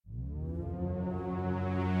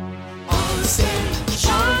stage,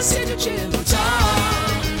 Sean said to Jim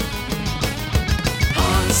Tom.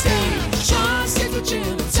 On stage, Sean said to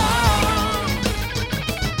Jim Tom.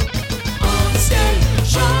 On stage,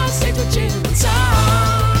 Sean said to Jim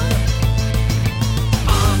Tom.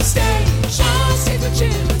 On stage, Sean said to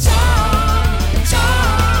Jim Tom.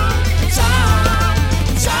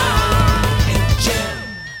 Tom and Jim.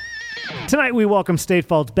 Tonight we welcome State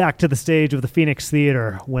Faults back to the stage of the Phoenix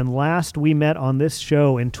Theater. When last we met on this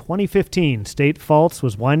show in 2015, State Faults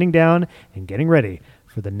was winding down and getting ready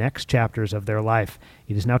for the next chapters of their life.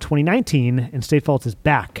 It is now 2019, and State Faults is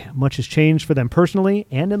back. Much has changed for them personally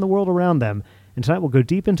and in the world around them. And tonight we'll go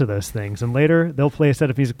deep into those things, and later they'll play a set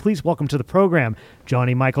of music. Please welcome to the program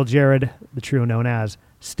Johnny, Michael, Jared, the trio known as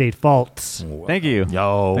State Faults. Thank you.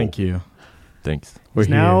 Yo. Thank you. Thanks. It's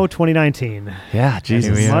now 2019. Yeah,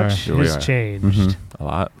 Jesus. And much Here we has are. changed. A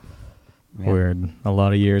lot. We're a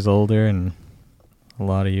lot of years older and a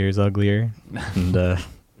lot of years uglier. And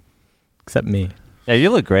except me. Yeah,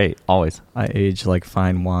 you look great, always. I age like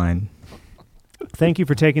fine wine. Thank you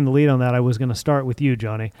for taking the lead on that. I was going to start with you,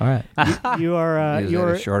 Johnny. All right. You are. Is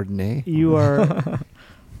You're. that a Chardonnay? You are.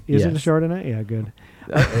 Is it a Yes. Chardonnay? Yeah, good.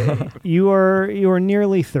 You are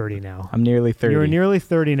nearly 30 now. I'm nearly 30. You're nearly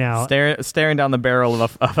 30 now. Staring down the barrel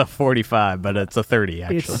of a 45, but it's a 30,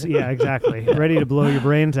 actually. Yeah, exactly. Ready to blow your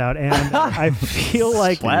brains out. And I feel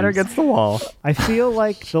like Splatter against the wall. I feel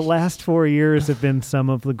like the last 4 years have been some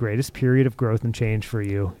of the greatest period of growth and change for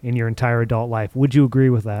you in your entire adult life. Would you agree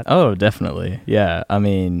with that? Oh, definitely. Yeah. I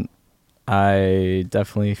mean, I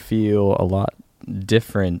definitely feel a lot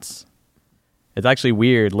different. It's actually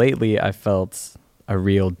weird. Lately, I felt a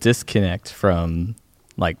real disconnect from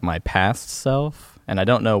like my past self, and I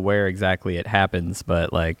don't know where exactly it happens,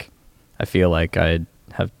 but like I feel like I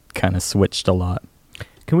have kind of switched a lot.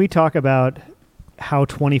 Can we talk about how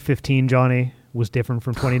 2015 Johnny was different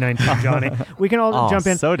from 2019 Johnny? We can all jump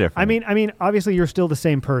in. So different. I mean, obviously you're still the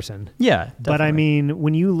same person. Yeah, But I mean,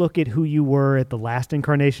 when you look at who you were at the last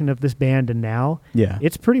incarnation of this band and now, yeah,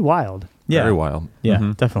 it's pretty wild. yeah, Very wild. yeah,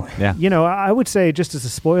 Mhm. definitely. Yeah. You know, I would say, just as a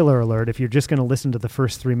spoiler alert, if you're just going to listen to the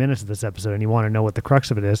first 3 minutes of this episode and you want to know what the crux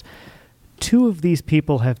of it is, 2 of these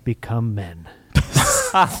people have become men.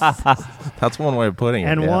 That's one way of putting it.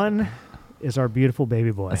 And yeah. one is our beautiful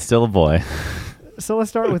baby boy. Still a boy. So let's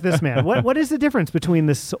start with this man. What is the difference between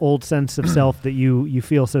this old sense of self that you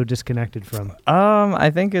feel so disconnected from?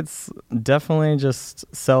 I think it's definitely just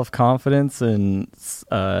self-confidence and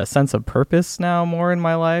a sense of purpose now more in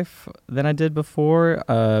my life than I did before.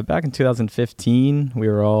 Back in 2015, we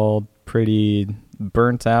were all pretty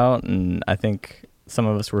burnt out, and I think some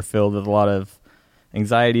of us were filled with a lot of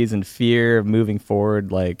anxieties and fear of moving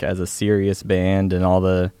forward, like as a serious band, and all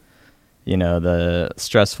the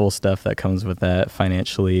stressful stuff that comes with that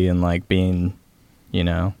financially, and like being,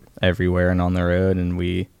 everywhere and on the road. And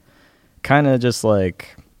we kind of just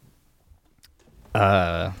like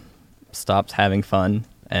stopped having fun.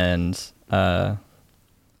 And now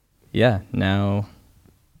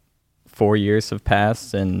 4 years have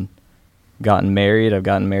passed and gotten married. I've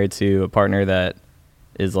gotten married to a partner that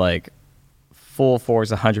is like full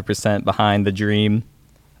force 100% behind the dream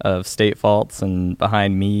of State Faults and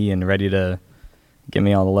behind me, and ready to give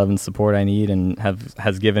me all the love and support I need, and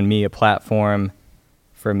has given me a platform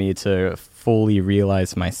for me to fully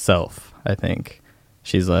realize myself. I think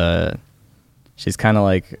she's kind of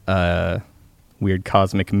like a weird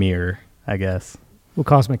cosmic mirror, I guess. Well,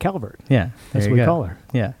 Cosmic Calvert. Yeah, That's what we call her.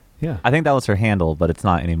 Yeah. Yeah. I think that was her handle, but it's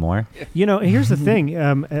not anymore. You know, here's the thing.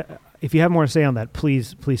 If you have more to say on that,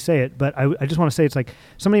 please say it. But I just want to say, it's like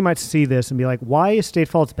somebody might see this and be like, why is State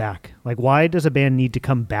Faults back? Like, why does a band need to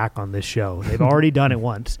come back on this show? They've already done it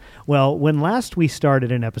once. Well, when last we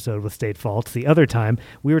started an episode with State Faults, the other time,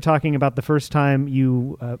 we were talking about the first time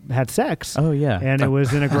you had sex. Oh, yeah. And it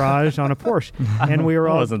was in a garage on a Porsche. And we were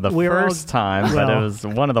all... It wasn't the first time, but it was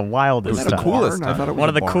one of the wildest It was the times. coolest. I thought it was one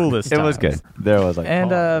of the barn. coolest It was times. good. There was like...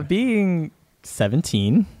 And being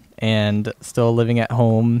 17 and still living at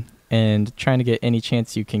home and trying to get any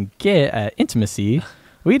chance you can get at intimacy,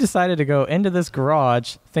 we decided to go into this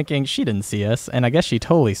garage thinking she didn't see us, and I guess she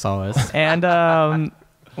totally saw us. And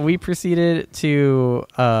we proceeded to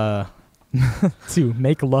to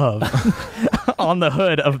make love on the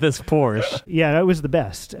hood of this Porsche. Yeah, that was the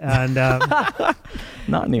best. And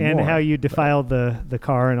Not anymore. and how you defiled the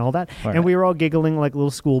car and all that. Right. And we were all giggling like little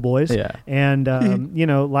schoolboys. Yeah. And,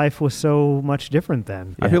 life was so much different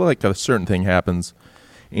then. I feel like a certain thing happens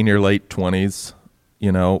in your late 20s,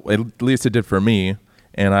 at least it did for me.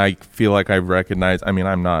 And I feel like I've recognized,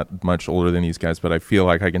 I'm not much older than these guys, but I feel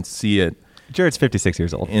like I can see it Jared's 56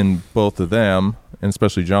 years old. in both of them, and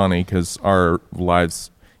especially Johnny, because our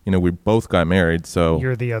lives, we both got married. So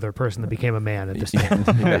You're the other person that became a man at this time.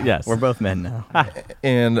 Yes. We're both men now.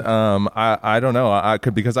 and I don't know. I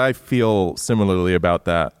could, because I feel similarly about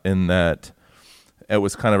that, in that it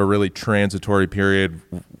was kind of a really transitory period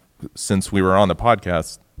since we were on the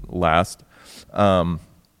podcast last.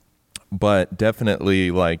 But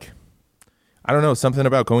definitely, like, I don't know, something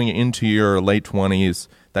about going into your late 20s,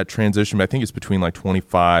 that transition, I think it's between like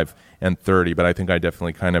 25 and 30, but I think I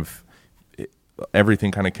definitely kind of,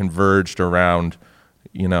 everything kind of converged around,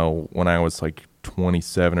 when I was like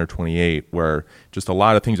 27 or 28, where just a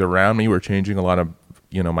lot of things around me were changing. A lot of,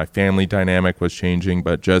 my family dynamic was changing,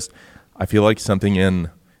 but just, I feel like something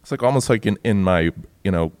it's like almost like in my,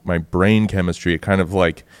 my brain chemistry, it kind of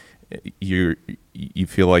like, you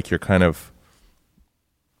feel like you're kind of,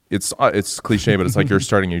 it's cliche, but it's like you're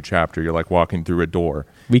starting a new chapter. You're like walking through a door.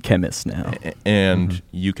 We chemists now. And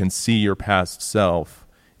you can see your past self,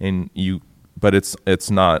 but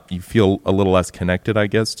it's not, you feel a little less connected, I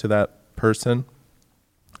guess, to that person,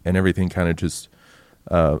 and everything kind of just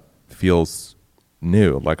feels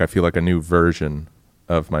new. Like I feel like a new version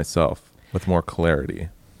of myself with more clarity.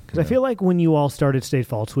 Because I feel like when you all started State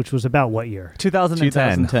Faults, which was about what year?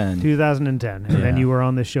 2010. 2010. And then Yeah. you were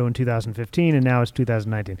on this show in 2015, and now it's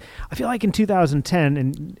 2019. I feel like in 2010,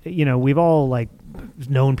 and we've all like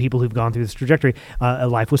known people who've gone through this trajectory.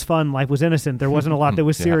 Life was fun. Life was innocent. There wasn't a lot that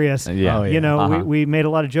was Yeah. serious. Yeah. Oh, yeah. We made a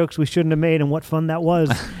lot of jokes we shouldn't have made, and what fun that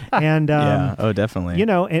was. And Yeah. Oh, definitely.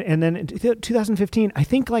 and then in 2015, I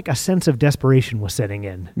think like a sense of desperation was setting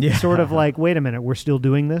in. Yeah. Sort of like, wait a minute, we're still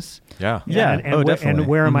doing this? Yeah. Yeah. And, Oh, wh- definitely. and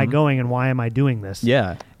where am I going, and why am I doing this?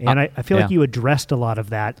 Yeah. And I feel like yeah. you addressed a lot of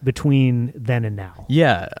that between then and now.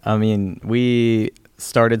 Yeah. I mean, we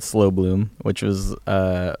started Slow Bloom, which was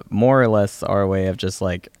more or less our way of just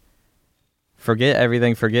like, forget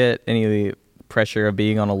everything, forget any pressure of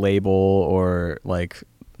being on a label or like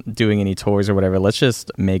doing any tours or whatever. Let's just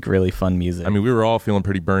make really fun music. I mean, we were all feeling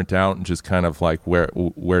pretty burnt out and just kind of like, where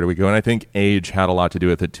do we go? And I think age had a lot to do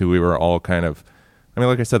with it too. We were all kind of,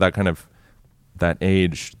 like I said, that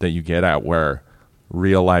age that you get at where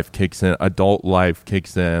real life kicks in, adult life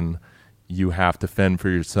kicks in. You have to fend for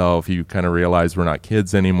yourself. You kind of realize we're not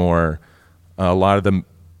kids anymore. A lot of the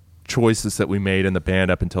choices that we made in the band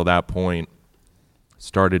up until that point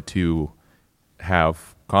started to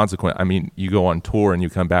have consequence. I mean, you go on tour and you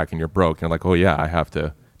come back and you're broke. And you're like, oh yeah, I have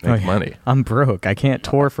to make money. I'm broke. I can't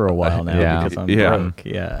tour for a while now Yeah. because I'm Yeah. broke.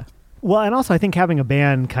 Yeah. Well, and also I think having a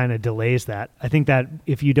band kind of delays that. I think that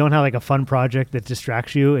if you don't have like a fun project that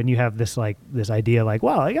distracts you, and you have this idea like,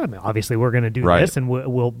 well, I mean, obviously we're going to do Right. this, and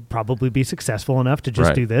we'll probably be successful enough to just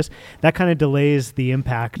Right. do this. That kind of delays the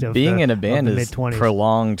impact of Being in a band of the is mid-20s.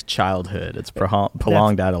 prolonged childhood. It's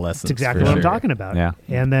prolonged adolescence. That's exactly for what I'm sure. talking about. Yeah.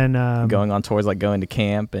 And then Going on tours like going to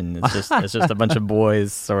camp, and it's just a bunch of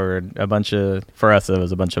boys, or for us it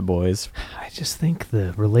was a bunch of boys. I just think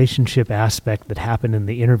the relationship aspect that happened in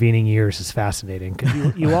the intervening years is fascinating,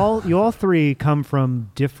 because you all three come from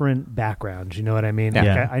different backgrounds. You know what I mean?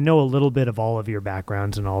 Yeah. Like, I know a little bit of all of your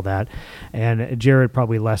backgrounds and all that, and Jared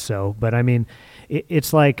probably less so. But I mean,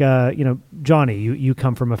 it's like Johnny, you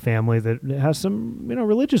come from a family that has some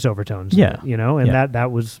religious overtones. Yeah. And Yeah.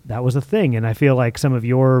 that was a thing. And I feel like some of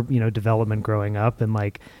your development growing up, and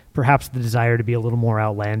like perhaps the desire to be a little more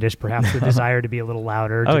outlandish, perhaps the desire to be a little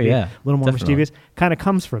louder, to Oh, be yeah, a little more definitely. mischievous, kind of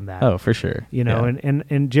comes from that. Oh, for sure. Yeah.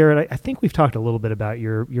 And Jared, I think we've talked a little bit about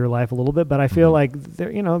your life a little bit, but I feel like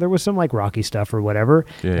there was some like rocky stuff or whatever,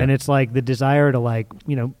 Yeah. and it's like the desire to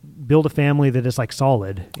build a family that is like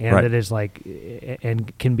solid and Right. that is like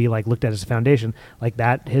and can be like looked at as a foundation, like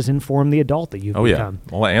that has informed the adult that you've Oh yeah. become.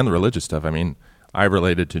 Well, and the religious stuff. I mean, I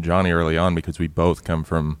related to Johnny early on because we both come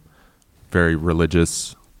from very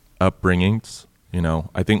religious upbringings.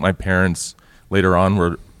 I think my parents later on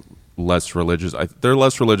were less religious. They're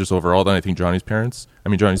less religious overall than I think Johnny's parents. I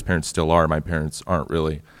mean, Johnny's parents still are. My parents aren't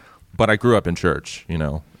really. But I grew up in church.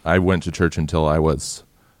 I went to church until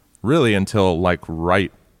like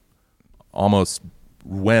right almost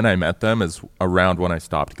when I met them is around when I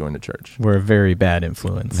stopped going to church. We're a very bad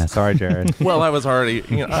influence. Yeah, sorry, Jared. Well, I was already,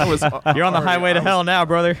 I was. You're on the highway to hell now,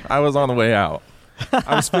 brother. I was on the way out.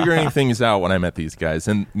 I was figuring things out when I met these guys,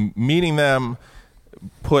 and meeting them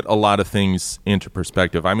put a lot of things into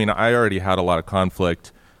perspective. I mean, I already had a lot of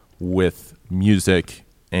conflict with music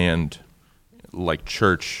and like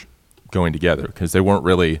church going together because they weren't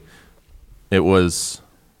really. It was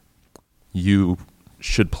you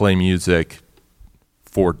should play music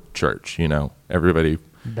for church. Everybody.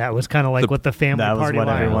 That was kind of like what the family that was party what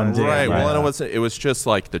line everyone was. did. Right. Yeah. Well, and it was just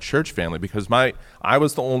like the church family because I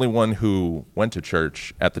was the only one who went to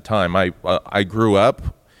church at the time. I grew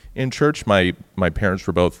up in church, my parents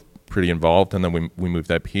were both pretty involved, and then we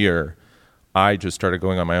moved up here. I just started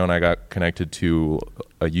going on my own. I got connected to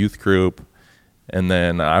a youth group, and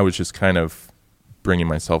then I was just kind of bringing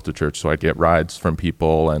myself to church, so I'd get rides from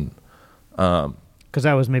people, and Because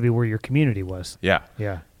that was maybe where your community was. yeah.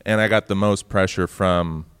 And I got the most pressure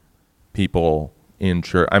from people in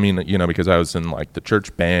church. I mean, because I was in like the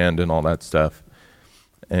church band and all that stuff.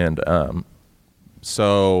 And but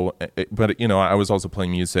I was also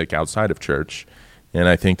playing music outside of church. And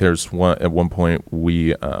I think at one point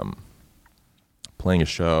we playing a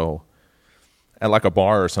show at like a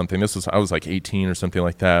bar or something. I was like 18 or something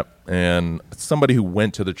like that. And somebody who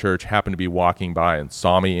went to the church happened to be walking by and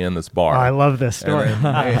saw me in this bar. I love this story.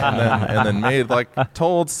 And then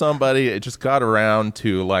told somebody. It just got around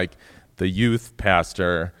to like the youth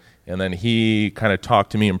pastor, and then he kind of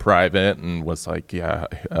talked to me in private and was like, "Yeah,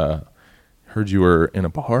 heard you were in a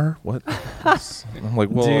bar. What?" I'm like,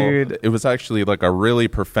 "Well, Dude. It was actually like a really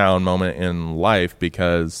profound moment in life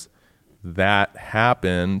because that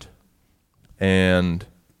happened, and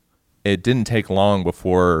it didn't take long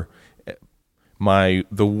before."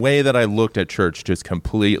 The way that I looked at church just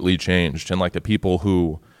completely changed, and like the people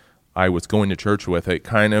who I was going to church with, it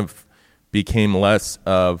kind of became less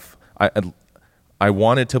of I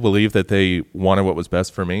wanted to believe that they wanted what was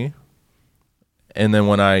best for me, and then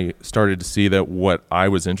when I started to see that what I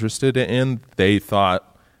was interested in, they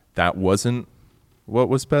thought that wasn't what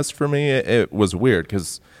was best for me, it was weird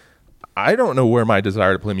because I don't know where my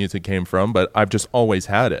desire to play music came from, but I've just always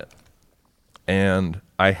had it. And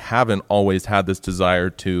I haven't always had this desire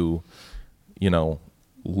to,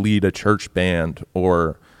 lead a church band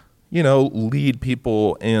or, lead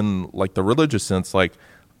people in like the religious sense. Like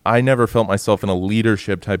I never felt myself in a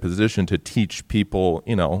leadership type position to teach people,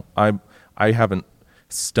 I haven't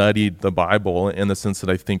studied the Bible in the sense that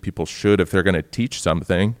I think people should if they're going to teach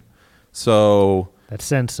something. So that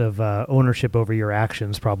sense of ownership over your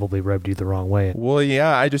actions probably rubbed you the wrong way. Well,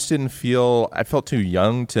 yeah, I just I felt too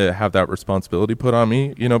young to have that responsibility put on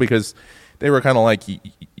me, because they were kind of like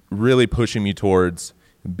really pushing me towards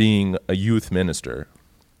being a youth minister.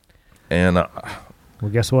 And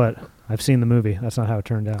well, guess what? I've seen the movie. That's not how it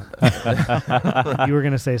turned out. You were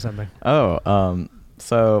going to say something.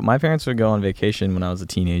 So my parents would go on vacation when I was a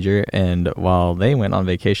teenager, and while they went on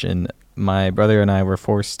vacation, my brother and I were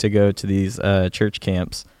forced to go to these church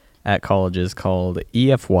camps at colleges called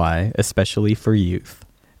EFY, especially for youth.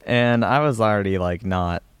 And I was already like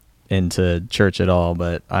not into church at all,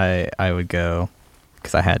 but I would go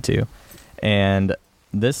because I had to. And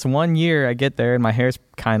this one year I get there and my hair's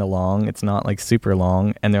kind of long. It's not like super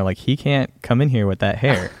long. And they're like, he can't come in here with that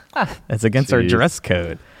hair. It's against our dress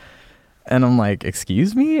code. And I'm like,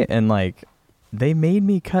 excuse me? And like, they made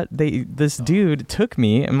me cut. This dude took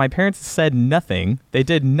me, and my parents said nothing. They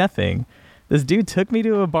did nothing. This dude took me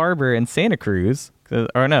to a barber in Santa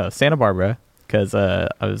Barbara, because I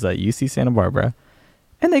was at UC Santa Barbara,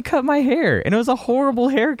 and they cut my hair, and it was a horrible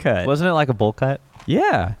haircut. Wasn't it like a bowl cut?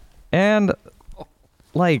 Yeah, and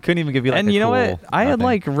like couldn't even give you like. And a you know cool what? I had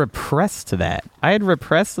like repressed that. I had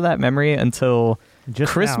repressed that memory until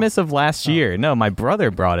Just Christmas of last year. No, my brother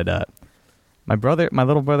brought it up. My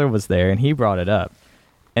little brother was there, and he brought it up.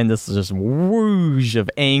 And this just whoosh of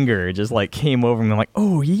anger just like came over me. I'm like,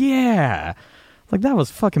 oh yeah. Like that was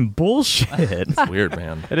fucking bullshit. it's weird,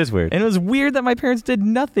 man. It is weird. And it was weird that my parents did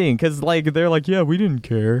nothing because like they're like, yeah, we didn't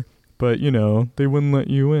care, but they wouldn't let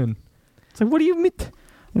you in. It's like, what do you mean?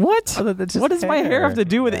 What? Oh, that's just what does my hair have to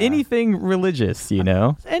do with anything religious?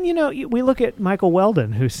 And we look at Michael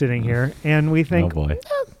Weldon, who's sitting here, and we think, oh boy.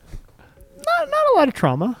 Not a lot of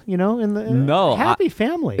trauma, in the happy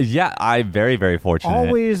family. Yeah, I'm very, very fortunate.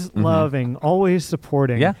 Always loving, always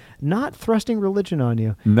supporting. Yeah. Not thrusting religion on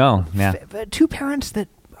you. No, yeah. Two parents that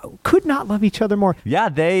could not love each other more. Yeah,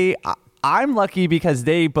 I'm lucky because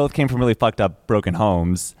they both came from really fucked up, broken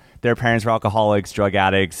homes. Their parents were alcoholics, drug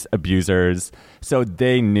addicts, abusers. So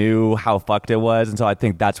they knew how fucked it was. And so I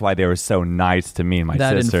think that's why they were so nice to me and my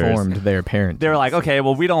sisters. That informed their parents. They were like, okay,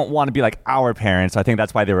 well, we don't want to be like our parents. So I think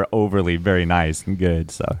that's why they were overly very nice and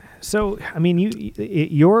good. So, I mean,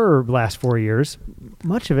 your last 4 years,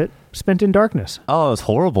 much of it spent in darkness. Oh, it was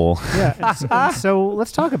horrible. Yeah. And so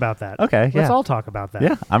let's talk about that. Okay. Let's all talk about that.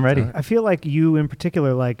 Yeah, I'm ready. I feel like you, in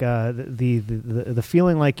particular, like the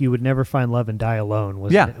feeling like you would never find love and die alone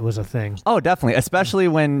was a thing. Oh, definitely. Especially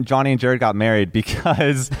when Johnny and Jared got married,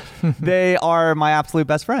 because they are my absolute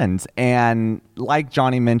best friends. And like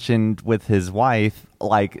Johnny mentioned with his wife,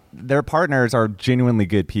 like their partners are genuinely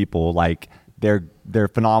good people. Like they're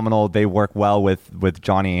phenomenal. They work well with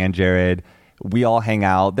Johnny and Jared. We all hang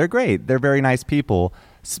out. They're great. They're very nice people.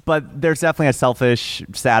 But there's definitely a selfish,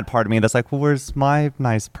 sad part of me that's like, well, where's my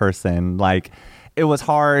nice person? Like, it was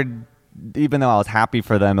hard, even though I was happy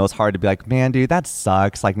for them, it was hard to be like, man, dude, that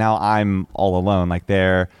sucks. Like, now I'm all alone. Like,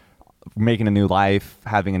 they're making a new life,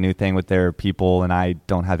 having a new thing with their people, and I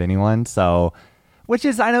don't have anyone. So, which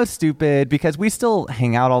is, I know, stupid, because we still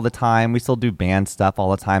hang out all the time. We still do band stuff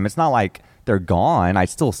all the time. It's not like they're gone. I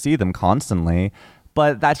still see them constantly.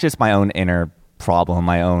 But that's just my own inner problem,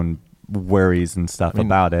 my own worries and stuff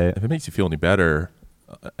about it. If it makes you feel any better,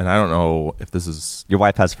 and I don't know if this is... Your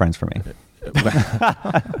wife has friends for me.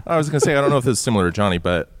 I was going to say, I don't know if this is similar to Johnny,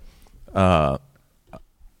 but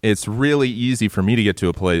it's really easy for me to get to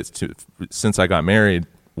a place, since I got married,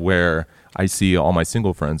 where I see all my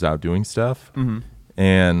single friends out doing stuff. Mm-hmm.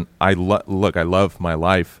 And I love my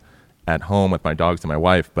life at home with my dogs and my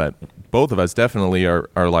wife, but both of us definitely are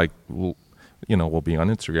like, we'll be on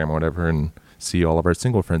Instagram or whatever and see all of our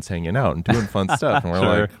single friends hanging out and doing fun stuff. And we're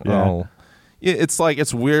Sure, like, yeah. oh, it's like,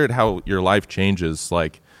 it's weird how your life changes.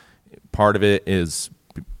 Like, part of it is,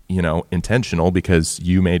 intentional because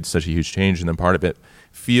you made such a huge change. And then part of it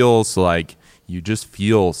feels like you just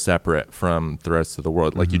feel separate from the rest of the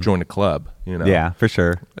world. Like you joined a club, Yeah, for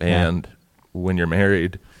sure. And when you're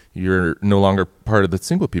married, you're no longer part of the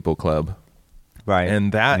single people club. Right.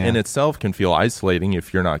 And that in itself can feel isolating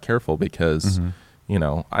if you're not careful because,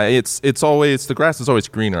 it's always, the grass is always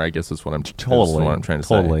greener, I guess is what I'm trying to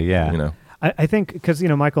say. Totally, yeah. I think because,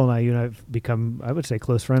 Michael and I, have become, I would say,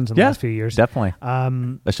 close friends in the last few years. Definitely.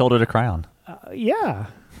 A shoulder to cry on. Yeah.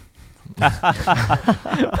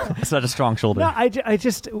 Such a strong shoulder. No, I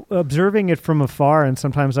just observing it from afar and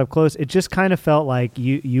sometimes up close, it just kind of felt like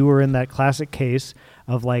you were in that classic case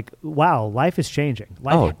of like, wow, life is changing.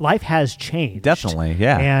 Life has changed. Definitely,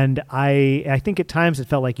 yeah. And I think at times it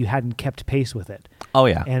felt like you hadn't kept pace with it. Oh,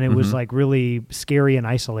 yeah. And it was like really scary and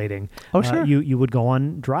isolating. Oh, sure. You would go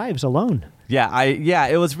on drives alone. Yeah,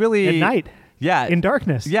 it was really... At night. Yeah. In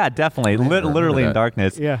darkness. Yeah, definitely. Literally in that.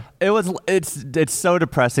 darkness. Yeah. It's so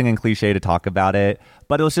depressing and cliche to talk about it,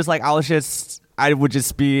 but it was just like I would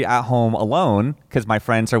just be at home alone because my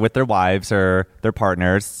friends are with their wives or their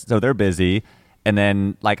partners, so they're busy. And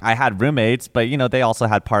then like I had roommates, but they also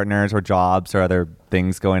had partners or jobs or other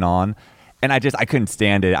things going on. And I couldn't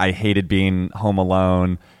stand it. I hated being home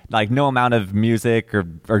alone. Like no amount of music or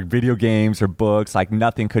video games or books, like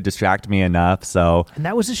nothing could distract me enough. So And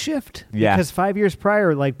that was a shift. Yeah. Because 5 years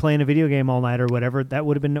prior, like playing a video game all night or whatever, that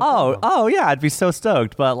would have been no problem. Oh yeah, I'd be so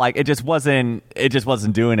stoked. But like it just wasn't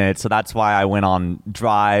doing it. So that's why I went on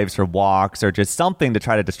drives or walks or just something to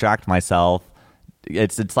try to distract myself.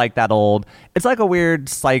 It's like that old, it's like a weird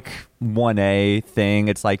Psych 1A thing.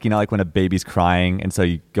 It's like, like when a baby's crying and so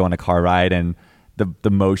you go on a car ride and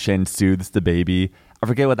the motion soothes the baby. I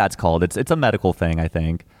forget what that's called. It's a medical thing, I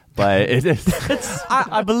think. But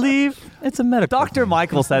I believe It's a medical. Dr.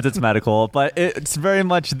 Michael says it's medical, but it's very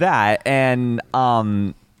much that. And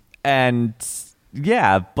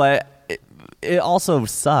yeah, but it also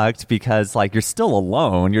sucked because like you're still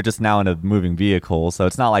alone. You're just now in a moving vehicle, so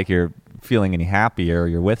it's not like you're feeling any happier or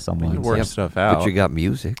you're with someone. You work stuff out. But you got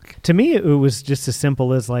music. To me, it was just as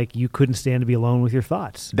simple as like you couldn't stand to be alone with your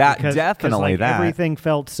thoughts. Definitely like, that. Everything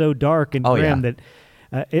felt so dark and Oh, grim yeah. that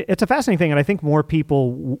it's a fascinating thing, and I think more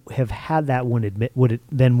people have had that would admit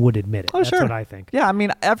it. Oh, That's sure. what I think. Yeah, I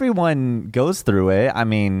mean, everyone goes through it. I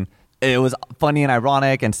mean, it was funny and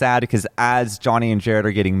ironic and sad because as Johnny and Jared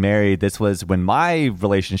are getting married, this was when my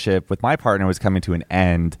relationship with my partner was coming to an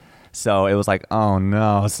end. So it was like, oh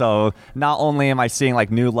no. So not only am I seeing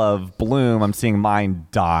like new love bloom, I'm seeing mine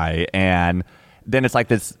die. And then it's like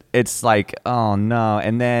this, it's like, oh no.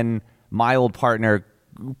 And then my old partner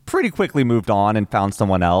pretty quickly moved on and found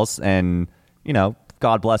someone else. And,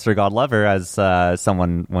 God bless her, God love her, as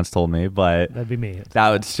someone once told me. But That'd be me. that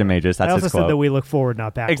was Shemagis. That's I also his said quote. that we look forward,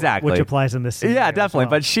 not backward. Exactly. Which applies in this scenario Yeah, as definitely.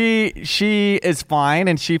 well. But she is fine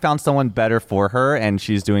and she found someone better for her and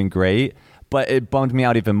she's doing great. But it bummed me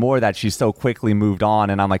out even more that she so quickly moved on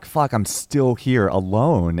and I'm like, fuck, I'm still here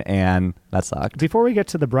alone, and that sucked. Before we get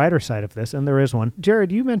to the brighter side of this, and there is one,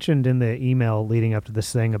 Jared, you mentioned in the email leading up to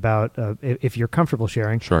this thing about if you're comfortable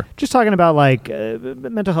sharing, Sure. just talking about like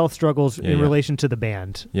mental health struggles in yeah. relation to the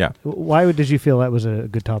band. Yeah. Why did you feel that was a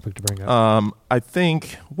good topic to bring up? I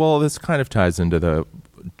think, well, this kind of ties into the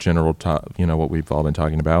general, what we've all been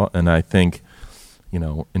talking about. And I think,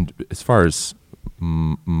 as far as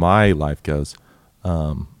my life goes,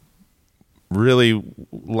 really,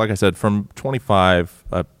 like I said, from 25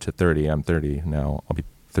 up to 30, I'm 30 now. I'll be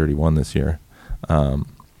 31 this year. I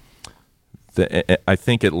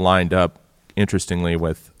think it lined up interestingly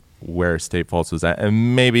with where State Falls was at,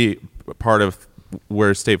 and maybe part of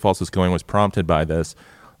where State Falls was going was prompted by this,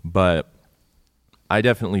 but I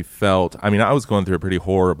definitely felt, I mean, I was going through a pretty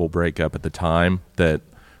horrible breakup at the time that,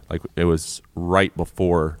 like, it was right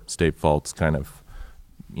before State Falls kind of,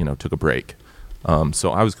 took a break.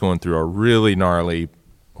 So I was going through a really gnarly,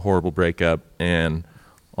 horrible breakup, and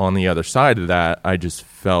on the other side of that, I just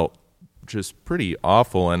felt just pretty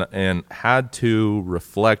awful and had to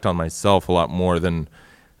reflect on myself a lot more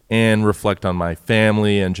and reflect on my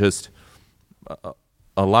family and just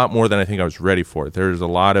a lot more than I think I was ready for. There's a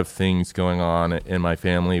lot of things going on in my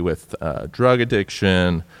family with drug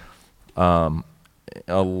addiction, a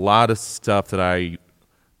lot of stuff that I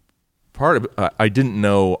didn't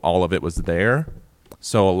know all of it was there.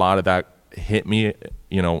 So a lot of that hit me,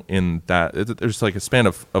 in that there's like a span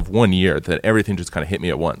of 1 year that everything just kind of hit me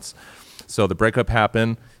at once. So the breakup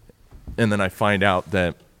happened, and then I found out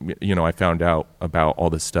about all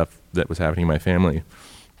this stuff that was happening in my family.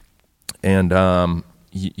 And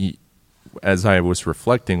as I was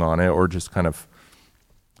reflecting on it, or just kind of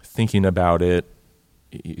thinking about it,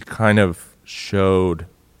 it kind of showed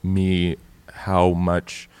me how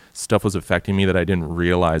much stuff was affecting me that I didn't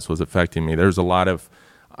realize was affecting me. There's a lot of,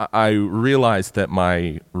 I realized that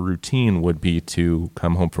my routine would be to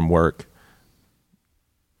come home from work,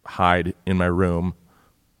 hide in my room,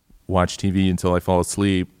 watch TV until I fall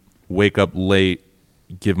asleep, wake up late,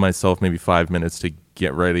 give myself maybe 5 minutes to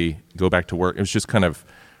get ready, go back to work. It was just kind of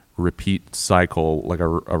repeat cycle, like a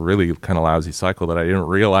really kind of lousy cycle that I didn't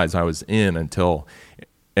realize I was in until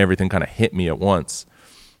everything kind of hit me at once.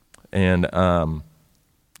 And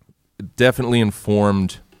definitely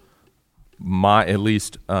informed my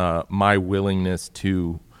willingness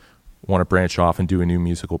to want to branch off and do a new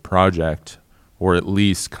musical project, or at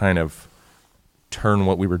least kind of turn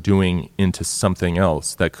what we were doing into something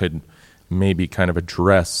else that could maybe kind of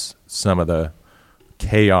address some of the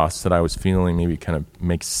chaos that I was feeling, maybe kind of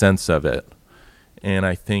make sense of it. And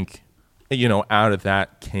I think, out of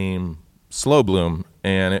that came Slow Bloom,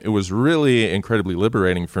 and it was really incredibly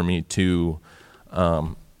liberating for me to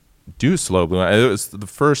do Slow Bloom. It was the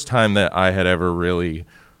first time that I had ever really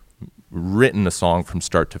written a song from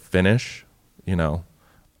start to finish,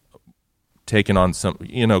 taken on some,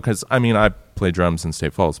 because I play drums in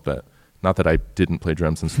State Falls, but not that I didn't play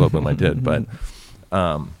drums in Slow Bloom, I did, but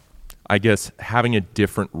I guess having a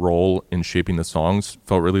different role in shaping the songs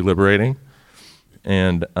felt really liberating.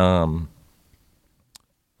 And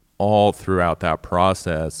all throughout that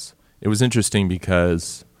process, it was interesting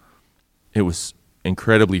because it was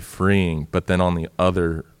incredibly freeing, but then on the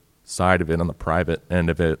other side of it, on the private end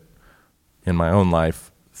of it, in my own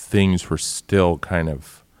life, things were still kind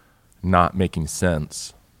of not making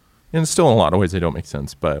sense. And still in a lot of ways they don't make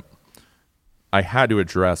sense, but I had to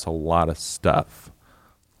address a lot of stuff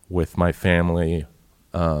with my family,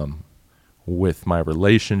 with my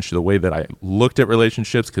relationship, the way that I looked at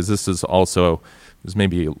relationships, because this is also, it was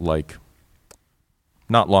maybe like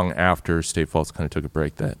not long after State Falls kind of took a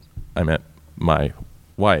break that I met my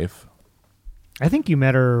wife. I think you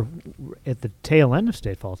met her at the tail end of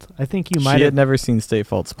State Falls. I think you might She have had never seen State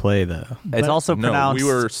Falls play, though. It's also pronounced we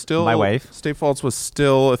were still, my wife. State Falls was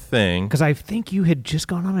still a thing. because I think you had just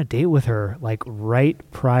gone on a date with her like right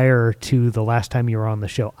prior to the last time you were on the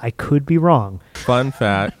show. I could be wrong. Fun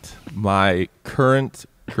fact, my current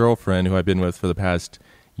girlfriend, who I've been with for the past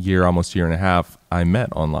year, almost year and a half, I met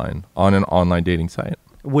online on an online dating site.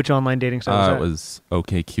 Which online dating site was that? It was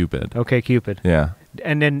OkCupid. OkCupid. Yeah.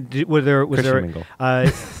 And then was there Christian Mingle.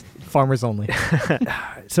 Farmers only.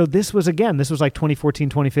 So this was like 2014,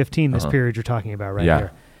 2015, this period you're talking about right Yeah.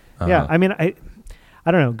 here. Yeah, I mean, I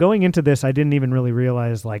don't know. Going into this, I didn't even really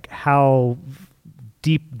realize like how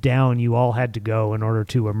deep down you all had to go in order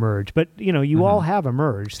to emerge. But, you all have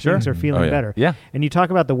emerged. Sure. Things are feeling Oh, yeah. better. Yeah. And you talk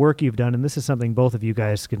about the work you've done, and this is something both of you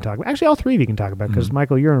guys can talk about. Actually, all three of you can talk about, because,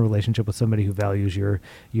 Michael, you're in a relationship with somebody who values your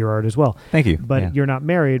art as well. Thank you. But Yeah. you're not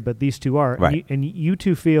married, but these two are. Right. And you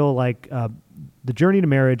two feel like the journey to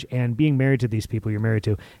marriage and being married to these people you're married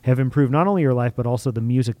to have improved not only your life, but also the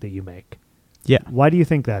music that you make. Yeah. Why do you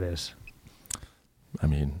think that is? I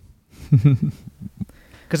mean,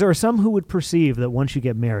 Because there are some who would perceive that once you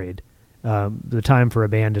get married, the time for a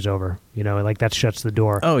band is over. Like that shuts the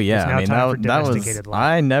door. Oh yeah, It's now I mean time for that was. domesticated life.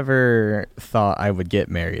 I never thought I would get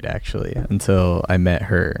married actually until I met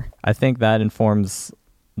her. I think that informs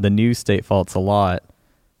the new State Falls a lot,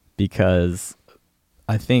 because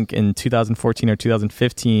I think in 2014 or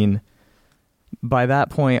 2015, by that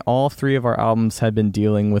point, all three of our albums had been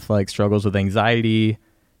dealing with like struggles with anxiety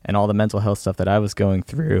and all the mental health stuff that I was going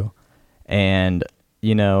through, and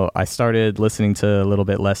I started listening to a little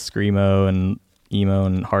bit less screamo and emo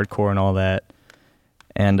and hardcore and all that.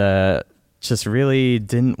 And just really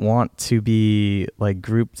didn't want to be like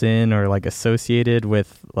grouped in or like associated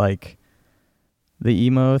with like the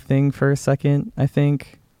emo thing for a second. I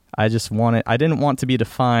think I didn't want to be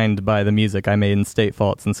defined by the music I made in State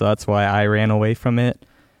Faults, and so that's why I ran away from it.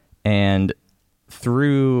 And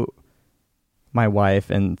through my wife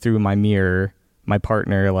and through my mirror, my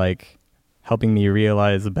partner, like helping me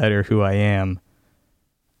realize better who I am,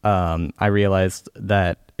 I realized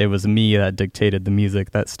that it was me that dictated the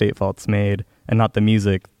music that State Faults made, and not the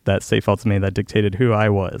music that State Faults made that dictated who I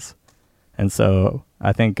was. And so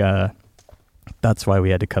I think that's why we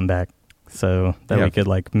had to come back, so that we could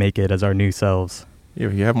like make it as our new selves. Yeah,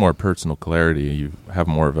 if you have more personal clarity, you have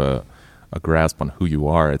more of a grasp on who you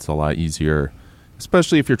are. It's a lot easier,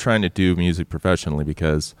 especially if you're trying to do music professionally,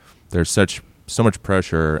 because there's so much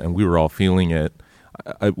pressure, and we were all feeling it.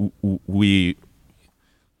 We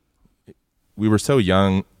were so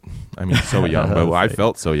young. I mean, so young, but I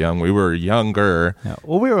felt so young. We were younger. Yeah.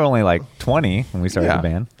 Well, we were only like 20 when we started the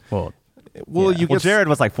band. Well, Jared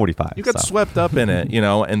was like 45. You got swept up in it,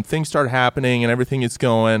 and things start happening, and everything is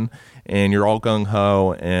going, and you're all gung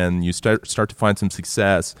ho, and you start to find some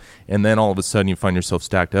success, and then all of a sudden you find yourself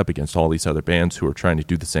stacked up against all these other bands who are trying to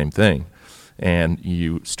do the same thing, and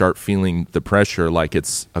you start feeling the pressure like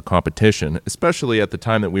it's a competition, especially at the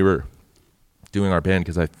time that we were doing our band,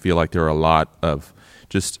 because I feel like there are a lot of,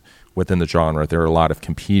 just within the genre, there are a lot of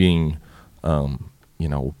competing,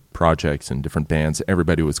 projects and different bands.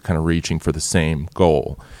 Everybody was kind of reaching for the same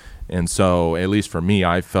goal, and so at least for me,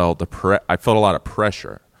 I felt a lot of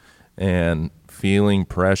pressure, and feeling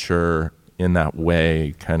pressure in that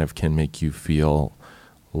way kind of can make you feel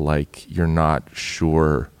like you're not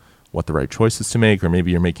sure what the right choices to make, or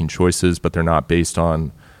maybe you're making choices but they're not based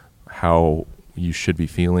on how you should be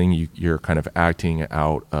feeling. You're kind of acting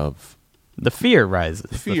out of the fear rises.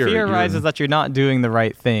 The fear rises that you're not doing the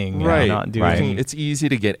right thing. Right. Not doing. It's easy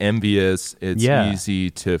to get envious. It's easy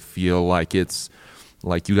to feel like it's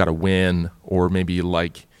like you got to win, or maybe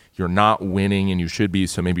like you're not winning and you should be,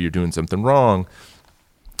 so maybe you're doing something wrong.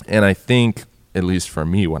 And I think, at least for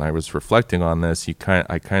me, when I was reflecting on this, I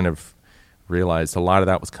kind of realized a lot of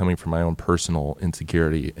that was coming from my own personal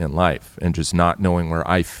insecurity in life, and just not knowing where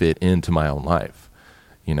I fit into my own life.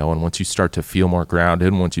 And once you start to feel more grounded,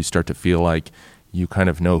 and once you start to feel like you kind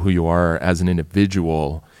of know who you are as an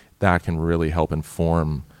individual, that can really help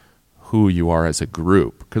inform who you are as a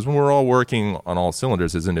group. Because when we're all working on all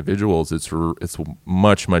cylinders as individuals, it's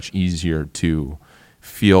much, much easier to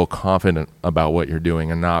feel confident about what you're doing,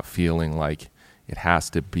 and not feeling like it has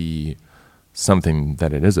to be something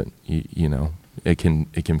that it isn't. It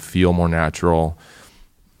can feel more natural.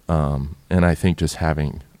 And I think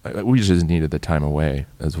we just needed the time away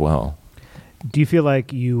as well. Do you feel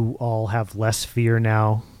like you all have less fear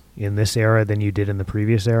now in this era than you did in the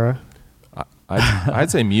previous era? I'd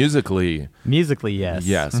say musically. Musically, yes.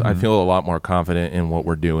 Yes, Mm-hmm. I feel a lot more confident in what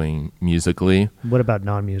we're doing musically. What about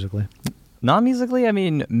non-musically? Non-musically, I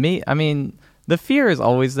mean, the fear is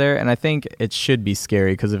always there, and I think it should be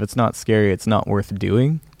scary, because if it's not scary, it's not worth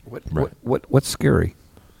doing. What's scary?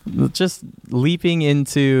 Just leaping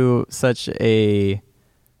into such a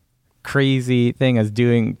crazy thing as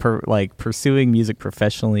pursuing music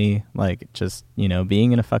professionally, like just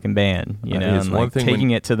being in a fucking band, and like taking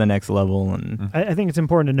it to the next level. And I think it's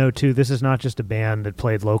important to note too, this is not just a band that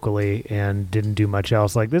played locally and didn't do much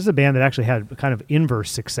else. Like, this is a band that actually had kind of inverse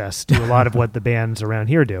success to a lot of what the bands around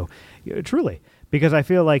here do. Truly. Because I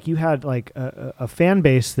feel like you had like a fan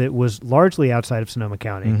base that was largely outside of Sonoma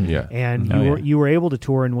County, and you were able to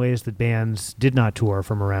tour in ways that bands did not tour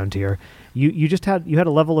from around here. You had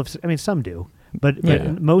a level of, some do, but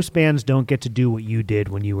most bands don't get to do what you did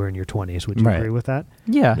when you were in your 20s. Would you agree with that?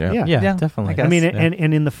 Yeah, definitely.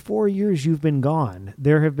 And in the 4 years you've been gone,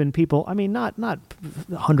 there have been people, not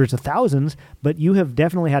hundreds of thousands, but you have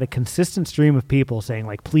definitely had a consistent stream of people saying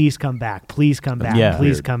like, please come back, please come back,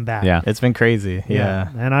 please come back. Yeah. It's been crazy. Yeah.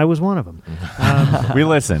 And I was one of them. We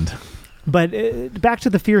listened. But back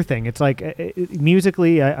to the fear thing, it's like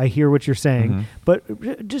musically, I hear what you're saying,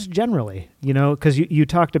 but just generally, because you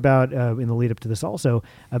talked about in the lead up to this also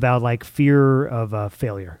about like fear of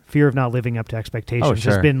failure, fear of not living up to expectations. Oh,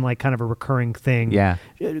 sure. Has been like kind of a recurring thing,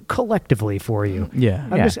 collectively for you. Yeah,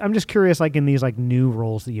 I'm just curious, like in these like new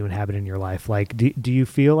roles that you inhabit in your life, like do you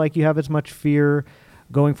feel like you have as much fear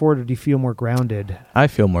going forward, or do you feel more grounded? I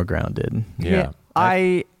feel more grounded. Yeah.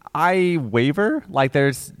 I waver. Like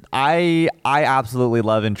I absolutely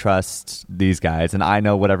love and trust these guys, and I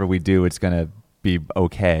know whatever we do, it's going to be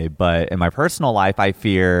okay. But in my personal life, I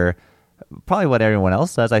fear probably what everyone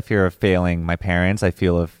else does. I fear of failing my parents. I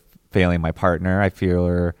feel of failing my partner. I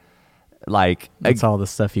fear Like That's all the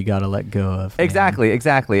stuff you got to let go of. man.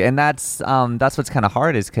 Exactly. And that's what's kind of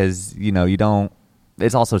hard is because, you don't,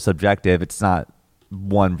 it's also subjective. It's not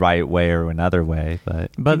one right way or another way,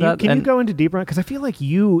 but Can you go into deeper? Because I feel like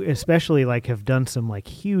you especially like have done some like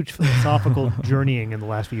huge philosophical journeying in the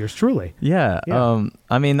last few years. Truly. Yeah.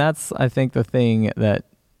 I mean, that's, I think, the thing that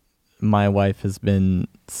my wife has been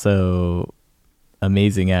so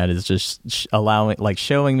amazing at is just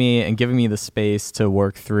showing me and giving me the space to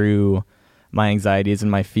work through my anxieties and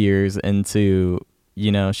my fears, and to,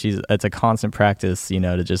 it's a constant practice,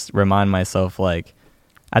 to just remind myself, like,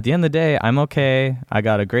 at the end of the day, I'm okay. I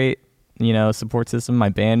got a great, support system. My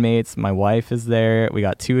bandmates, my wife is there. We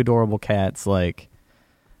got 2 adorable cats. Like,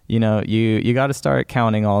 you got to start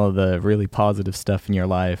counting all of the really positive stuff in your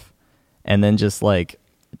life, and then just like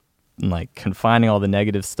confining all the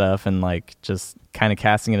negative stuff and like just kind of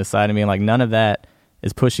casting it aside and being like, none of that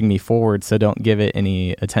is pushing me forward, so don't give it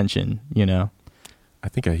any attention. I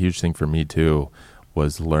think a huge thing for me too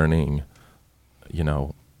was learning,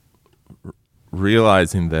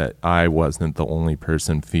 realizing that I wasn't the only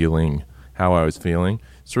person feeling how I was feeling.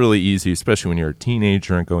 It's really easy, especially when you're a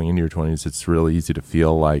teenager and going into your 20s, it's really easy to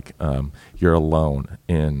feel like you're alone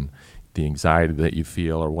in the anxiety that you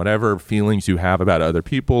feel, or whatever feelings you have about other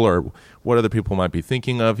people, or what other people might be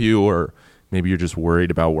thinking of you, or maybe you're just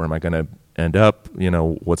worried about where am I going to end up,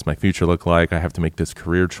 what's my future look like, I have to make this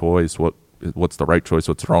career choice, what's the right choice,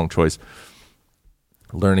 what's the wrong choice.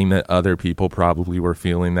 Learning that other people probably were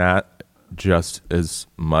feeling that just as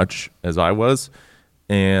much as I was,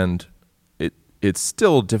 and it's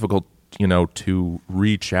still difficult, to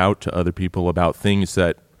reach out to other people about things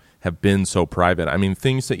that have been so private. I mean,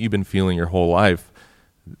 things that you've been feeling your whole life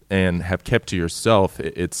and have kept to yourself.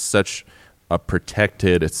 It's such a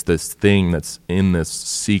protected, it's this thing that's in this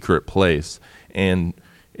secret place, and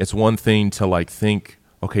it's one thing to like think,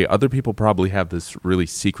 okay, other people probably have this really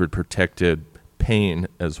secret protected pain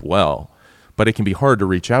as well. But it can be hard to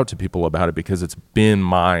reach out to people about it because it's been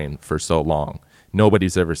mine for so long.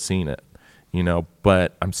 Nobody's ever seen it,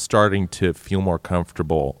 but I'm starting to feel more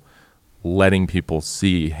comfortable letting people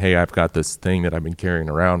see, hey, I've got this thing that I've been carrying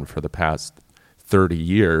around for the past 30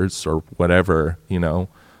 years or whatever,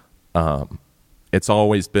 it's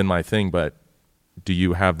always been my thing, but do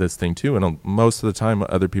you have this thing too? And most of the time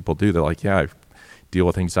other people do. They're like, yeah, I deal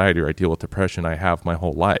with anxiety, or I deal with depression. I have my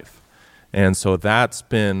whole life. And so that's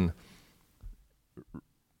been...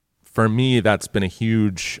 for me, that's been a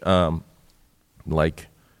huge, hurdle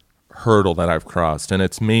that I've crossed, and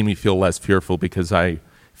it's made me feel less fearful because I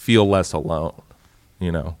feel less alone,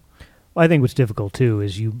 Well, I think what's difficult too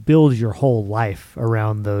is you build your whole life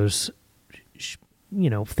around those,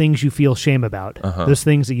 things you feel shame about, those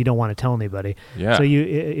things that you don't want to tell anybody. Yeah. So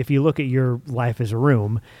if you look at your life as a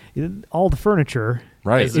room, all the furniture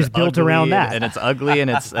right. is built around that. And it's ugly, and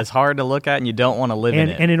it's hard to look at, and you don't want to live in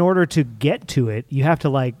it. And in order to get to it, you have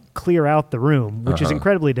to clear out the room, which is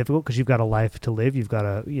incredibly difficult because you've got a life to live, you've got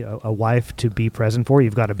a wife to be present for,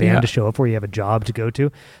 you've got a band to show up for, you have a job to go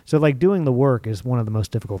to. So doing the work is one of the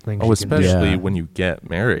most difficult things. Especially when you get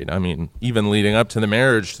married. I mean, even leading up to the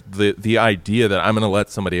marriage, the idea that I'm going to let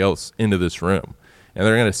somebody else into this room, and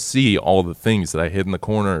they're going to see all the things that I hid in the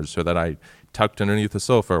corners, or that I tucked underneath the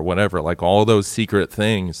sofa, or whatever, all those secret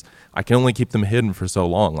things, I can only keep them hidden for so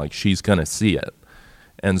long. She's going to see it.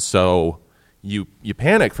 And so you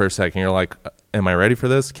panic for a second. You're like, am I ready for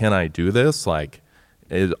this? Can I do this?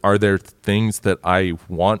 Are there things that I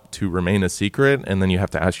want to remain a secret? And then you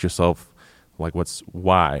have to ask yourself,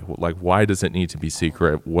 why? Why does it need to be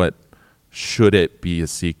secret? What should it be a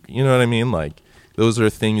secret? You know what I mean? Those are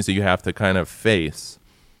things that you have to kind of face.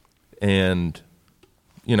 And,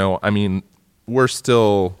 we're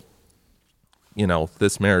still,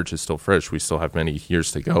 this marriage is still fresh. We still have many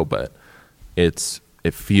years to go, but it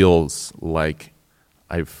feels like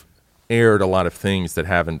I've aired a lot of things that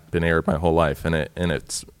haven't been aired my whole life, and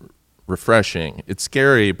it's refreshing. It's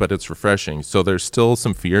scary, but it's refreshing. So there's still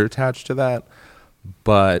some fear attached to that,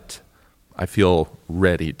 but I feel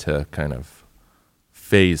ready to kind of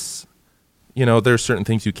face, there's certain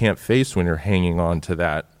things you can't face when you're hanging on to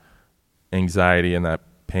that anxiety and that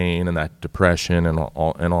pain and that depression and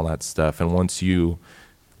all that stuff. And once you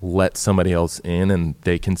let somebody else in and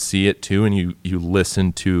they can see it too, and you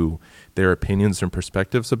listen to their opinions and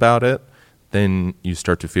perspectives about it, then you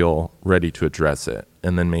start to feel ready to address it,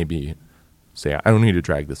 and then maybe say, I don't need to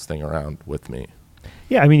drag this thing around with me.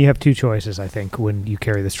 Yeah, I mean, you have two choices, I think, when you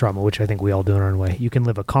carry this trauma, which I think we all do in our own way. You can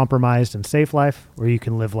live a compromised and safe life, or you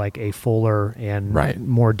can live like a fuller and Right.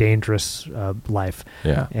 more dangerous life.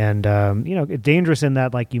 Yeah. And, dangerous in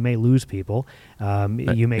that, like, you may lose people.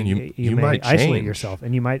 You may, and you you may might isolate change. yourself.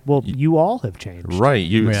 And you might, you all have changed. Right.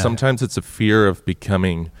 Yeah. Sometimes it's a fear of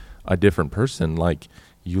becoming a different person. Like,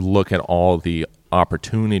 you look at all the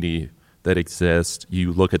opportunity that exists,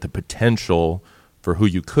 you look at the potential for who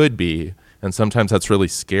you could be, and sometimes that's really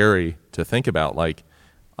scary to think about. Like,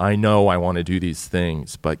 I know I want to do these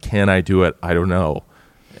things, but can I do it? I don't know.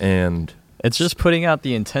 And It's just putting out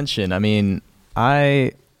the intention. I mean,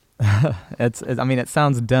 it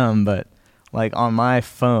sounds dumb, but like on my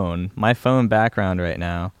phone background right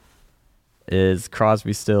now is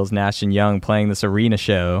Crosby, Stills, Nash and Young playing this arena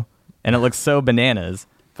show, and it looks so bananas.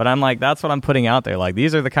 But I'm like, that's what I'm putting out there. Like,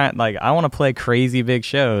 these are the kind, like, I want to play crazy big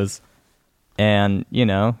shows, and like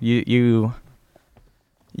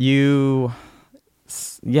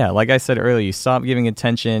I said earlier, you stop giving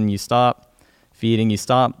attention, you stop feeding, you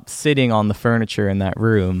stop sitting on the furniture in that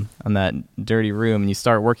room, on that dirty room, and you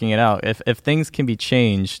start working it out. If things can be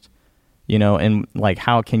changed, and like,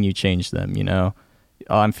 how can you change them?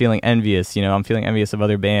 I'm feeling envious, I'm feeling envious of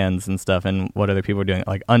other bands and stuff and what other people are doing.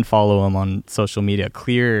 Like, unfollow them on social media,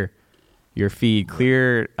 clear your feed,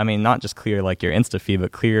 not just clear like your Insta feed,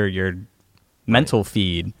 but clear your mental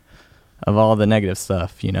feed of all the negative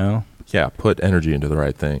stuff, yeah, put energy into the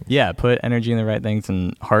right thing. Yeah, put energy in the right things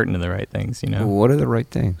and heart into the right things, What are the right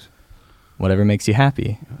things? Whatever makes you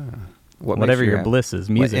happy. What makes Whatever you your happy? bliss is.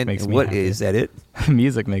 Music makes me What happy. is that? It?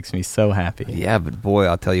 Music makes me so happy. Yeah, but boy,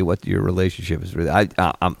 I'll tell you what, your relationship is really.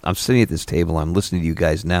 I'm sitting at this table. I'm listening to you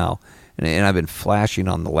guys now, and I've been flashing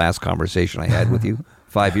on the last conversation I had with you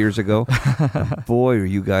 5 years ago. And boy, are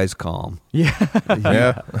you guys calm. Yeah.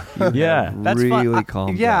 Yeah. Yeah. That's fun. Really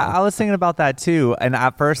calm. Yeah, down. I was thinking about that too. And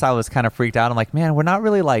at first I was kind of freaked out. I'm like, man, we're not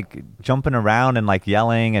really like jumping around and like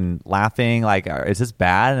yelling and laughing. Like, is this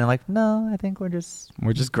bad? And I'm like, no, I think we're just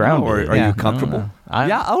grounded. Are Yeah. you comfortable?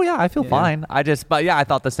 yeah. Oh yeah, I feel fine. I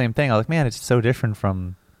thought the same thing. I was like, man, it's so different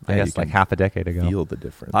from I Yeah, guess you like can half a decade ago. Feel the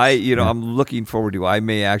difference. I'm looking forward to. I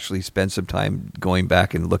may actually spend some time going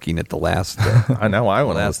back and looking at the last. I know I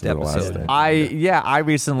want to last listen to the last episode. thing. I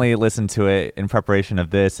recently listened to it in preparation of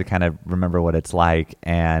this to kind of remember what it's like.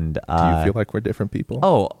 And Do you feel like we're different people?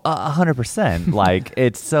 100%. Like,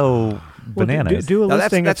 it's so bananas. Do a Now,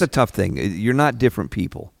 listing. that's a of, tough thing. You're not different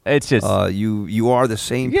people. It's just You are the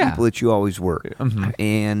same Yeah. people that you always were,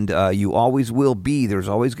 and you always will be. There's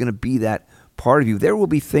always going to be that part of you. There will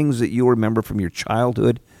be things that you'll remember from your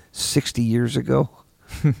childhood 60 years ago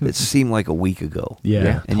that seem like a week ago.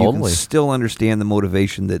 Yeah, And you totally. can still understand the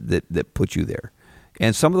motivation that put you there.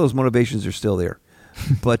 And some of those motivations are still there.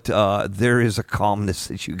 But there is a calmness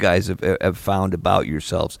that you guys have found about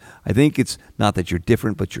yourselves. I think it's not that you're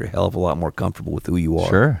different, but you're a hell of a lot more comfortable with who you are.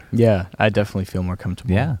 sure. Yeah, I definitely feel more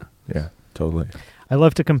comfortable. Yeah. Yeah, totally. I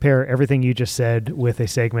love to compare everything you just said with a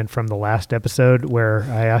segment from the last episode where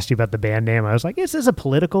I asked you about the band name. I was like, "Is this a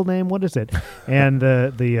political name? What is it?" And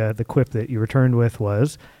the quip that you returned with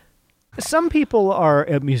was, "Some people are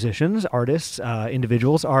musicians, artists,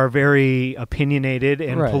 individuals are very opinionated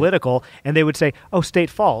and Right. political, and they would say, 'Oh, state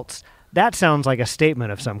faults.' That sounds like a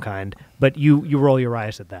statement of some kind." But you roll your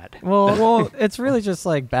eyes at that. Well, it's really just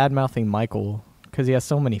like bad mouthing Michael because he has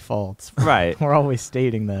so many faults. Right. We're always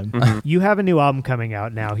stating them. You have a new album coming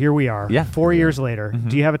out now. Here we are, Yeah. 4 years later.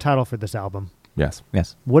 Do you have a title for this album? Yes.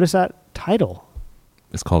 Yes. What is that title?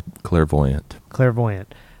 It's called Clairvoyant.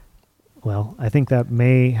 Clairvoyant. Well, I think that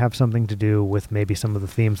may have something to do with maybe some of the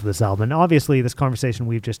themes of this album. And obviously, this conversation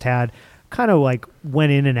we've just had kind of like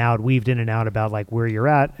went in and out, weaved in and out about like where you're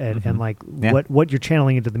at and like Yeah. what you're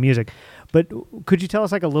channeling into the music. But could you tell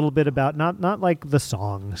us like a little bit about not like the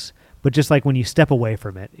songs, but just like when you step away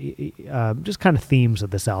from it, just kind of themes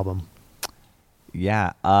of this album?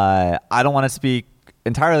 Yeah. I don't want to speak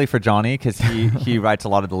entirely for Johnny because he writes a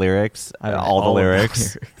lot of the lyrics, all the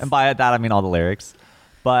lyrics. And by that, I mean all the lyrics.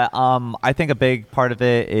 But I think a big part of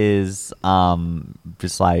it is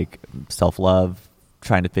just like self-love,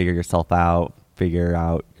 trying to figure yourself out, figure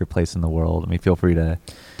out your place in the world. I mean, feel free to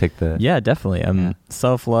take the... Yeah, definitely. Yeah.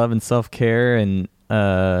 Self-love and self-care, and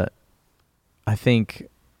I think,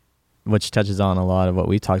 which touches on a lot of what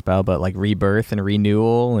we talked about, but like rebirth and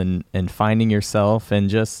renewal and finding yourself, and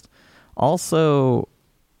just also,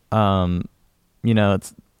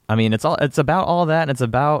 it's about all that, and it's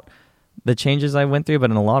about the changes I went through, but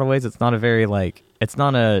in a lot of ways, it's not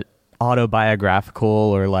a autobiographical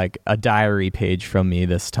or like a diary page from me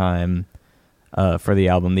this time for the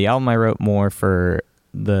album. The album I wrote more for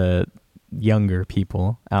the younger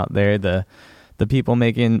people out there, the the people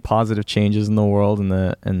making positive changes in the world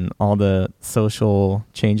and all the social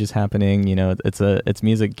changes happening. You know, it's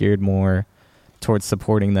music geared more towards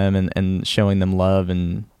supporting them and showing them love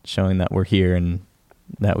and showing that we're here and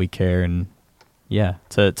that we care. And yeah,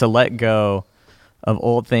 to let go of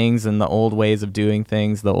old things and the old ways of doing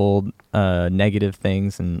things, the old negative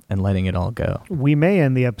things, and letting it all go. We may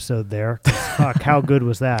end the episode there. Fuck, how good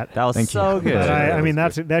was that? That was Thank so you. good. But I mean,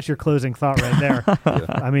 that's your closing thought right there.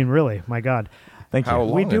 I mean, really, my God. Thank you. How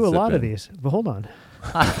We long do a has it lot of been? these. But hold on.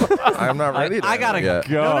 I'm not ready. I gotta yet.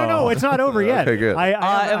 go. No, it's not over yet. Okay, good.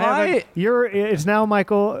 It's now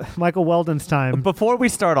Michael Weldon's time. Before we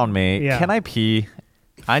start on me, Yeah. can I pee?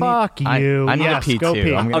 Fuck you. I need Yes, to pee go too.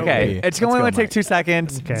 pee. I'm gonna Okay, pee. it's Let's only go, going to take Mike. 2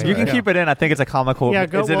 seconds. Okay. You can Yeah. keep it in. I think it's a comical. Yeah,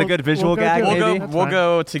 go- Is it a we'll- good visual we'll go gag? do it. Maybe That's We'll fine.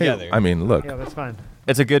 go together. I mean, look, Yeah, that's fine.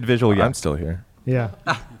 it's a good visual gag. I'm still here. Yeah.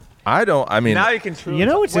 I mean, Now you can. Truly You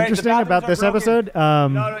know what's interesting about this episode?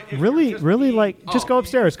 Really, like, just go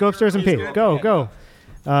upstairs. Go upstairs and pee. Go.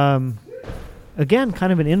 Again,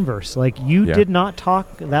 kind of an inverse. Like, you Yeah. did not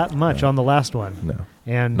talk that much on the last one. no.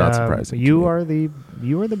 And Not surprising to you me. are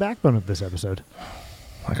the backbone of this episode.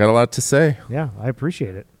 I got a lot to say. Yeah, I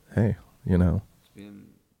appreciate it. Hey, you know.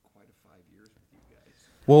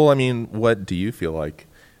 Well, I mean, what do you feel like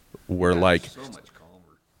we're like?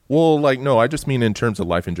 Well, like, no, I just mean in terms of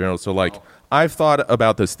life in general. So, like, I've thought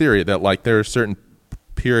about this theory that, like, there are certain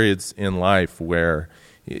periods in life where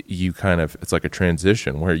you kind of, it's like a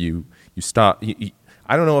transition where you stop.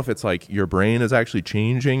 I don't know if it's like your brain is actually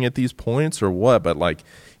changing at these points or what, but like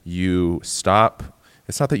you stop.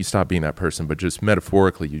 It's not that you stop being that person, but just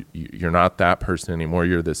metaphorically, you're not that person anymore.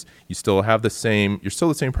 You're this. You still have the same. You're still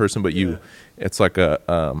the same person, but it's like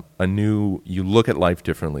a new. You look at life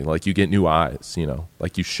differently. Like you get new eyes. You know,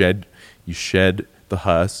 like you shed the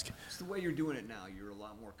husk. It's the way you're doing it now. You're a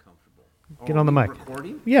lot more comfortable. Get on the mic.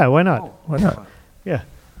 Recording? Yeah, why not? Why not? Yeah.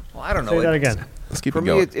 Well, I don't know. Say that again. Let's keep For it me,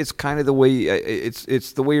 going. it's kind of the way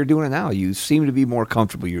it's the way you're doing it now. You seem to be more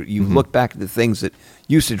comfortable. You look back at the things that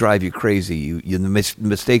used to drive you crazy. The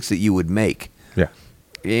mistakes that you would make. Yeah.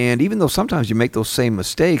 And even though sometimes you make those same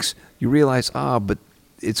mistakes, you realize, but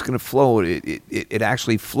it's going to flow. It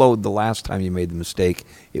actually flowed the last time you made the mistake.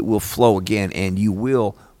 It will flow again, and you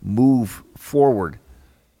will move forward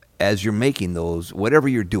as you're making those. Whatever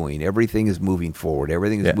you're doing, everything is moving forward.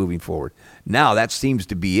 Everything is moving forward. Now that seems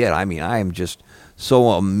to be it. I mean, I am just so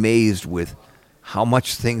amazed with how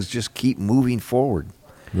much things just keep moving forward.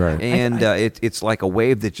 Right. And it's like a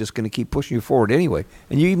wave that's just going to keep pushing you forward anyway.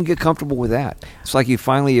 And you even get comfortable with that. It's like you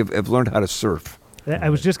finally have learned how to surf.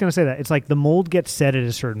 I was just going to say that. It's like the mold gets set at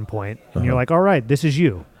a certain point, and you're like, all right, this is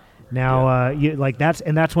you. Now, you like that's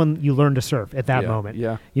when you learn to surf at that moment.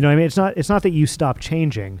 yeah. You know what I mean? It's not that you stop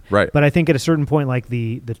changing. Right. But I think at a certain point, like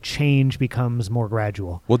the change becomes more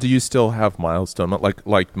gradual. Well, do you still have milestone? Like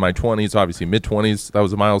my 20s, obviously mid-20s, that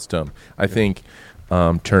was a milestone. I think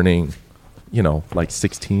turning, like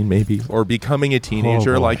 16 maybe, or becoming a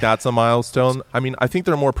teenager, boy. like that's a milestone. I mean, I think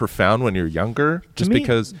they're more profound when you're younger, just to me,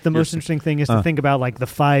 because the most interesting thing is to think about like the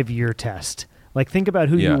 5-year test. Like think about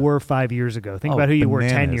who Yeah. you were 5 years ago. Think Oh, about who you were 10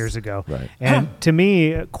 bananas. years ago. Right. And to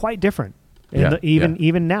me, quite different. Yeah,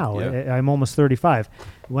 Even now, Yeah. I'm almost 35.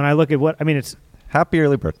 When I look at it's Happy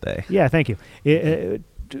early birthday. yeah, thank you.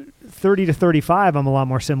 30 to 35, I'm a lot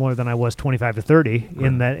more similar than I was 25 to 30.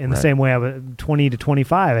 In the Right. same way, I was 20 to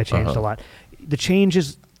 25, I changed Uh-huh. a lot. The change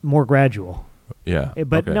is more gradual. yeah.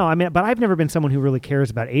 But okay. no, but I've never been someone who really cares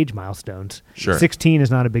about age milestones. Sure. 16 is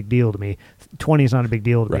not a big deal to me. 20 is not a big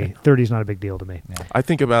deal to me. Right. 30 is not a big deal to me. I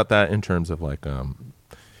think about that in terms of like,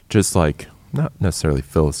 just like not necessarily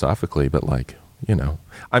philosophically, but like,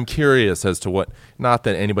 I'm curious as to what. Not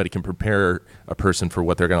that anybody can prepare a person for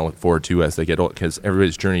what they're going to look forward to as they get old, because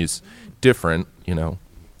everybody's journey is different,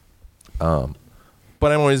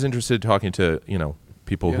 But I'm always interested in talking to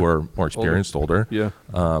people who are more experienced, older. Yeah.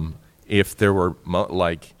 If there were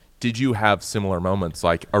did you have similar moments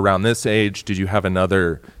like around this age? Did you have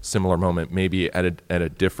another similar moment, maybe at a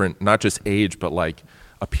different, not just age, but like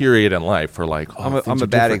a period in life, or like I'm a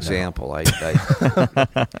bad example.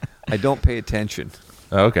 I don't pay attention.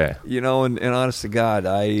 Okay. And honest to God,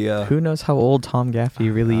 Who knows how old Tom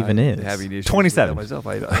Gaffey really even is? having issues 27. with that myself.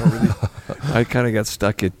 I don't really. I kind of got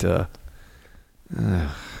stuck at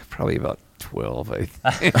probably about 12.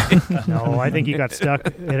 No, I think you got stuck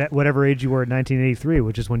at whatever age you were in 1983,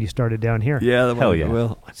 which is when you started down here. Yeah, Hell yeah.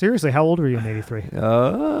 Well, Seriously, how old were you in 83?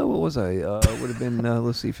 what was I? It would have been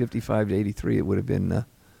let's see, 55 to 83. It would have been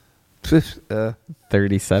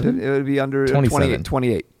 37? it would be under 27.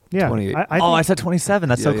 28. Yeah. 28. I said 27.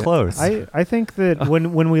 That's Yeah, so yeah. close. I think that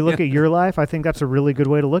when we look at your life, I think that's a really good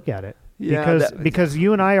way to look at it. Yeah, because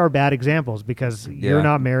you and I are bad examples because you're Yeah.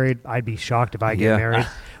 not married. I'd be shocked if I get Yeah. married.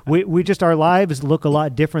 We just our lives look a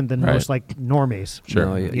lot different than Right. most like normies. Sure.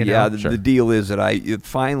 No, You yeah, know? the deal is that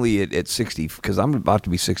finally at 60, because I'm about to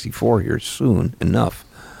be 64 here soon enough,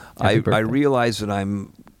 Happy I birthday. realize that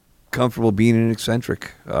I'm comfortable being an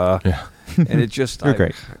eccentric. Yeah. And it just You're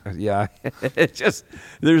great. Yeah, it just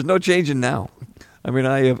there's no changing now. I mean,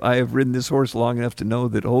 I have ridden this horse long enough to know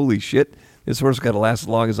that holy shit, this horse got to last as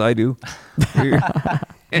long as I do. Do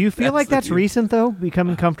you feel like the that's deal. recent though,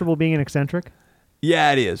 becoming comfortable being an eccentric?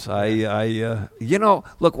 Yeah, it is. You know,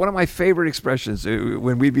 look, one of my favorite expressions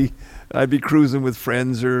when I'd be cruising with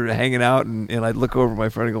friends or hanging out, and I'd look over at my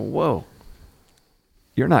friend and go, "Whoa,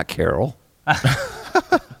 you're not Carol."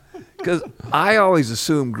 Because I always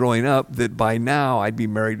assumed growing up that by now I'd be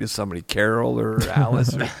married to somebody, Carol or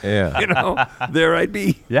Alice, or, Yeah. you know, there I'd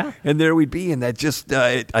be. Yeah. And there we'd be, and that just,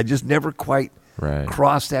 I just never quite Right.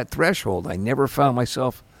 crossed that threshold. I never found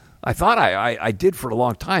myself. I thought I did for a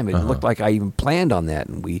long time. It looked like I even planned on that,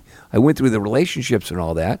 and I went through the relationships and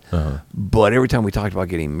all that. But every time we talked about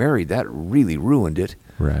getting married, that really ruined it.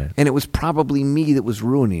 Right. And it was probably me that was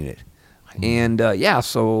ruining it. And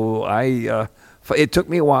so it took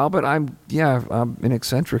me a while, but I'm an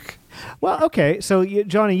eccentric. Well, okay. So,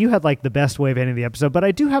 Johnny, you had like the best way of ending the episode, but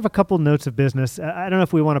I do have a couple notes of business. I don't know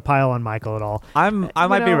if we want to pile on Michael at all. I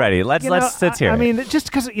might be ready. Let's sit here. I mean, just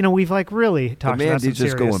because we've like really talked man about some did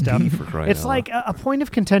just serious go and stuff. pee for crying It's out like a point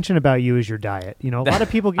of contention about you is your diet. You know, a lot of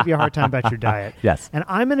people give you a hard time about your diet. Yes. And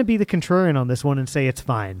I'm going to be the contrarian on this one and say it's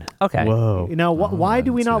fine. Okay. Whoa. You know, why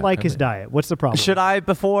do we see not that like his coming. diet? What's the problem? Should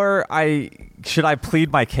I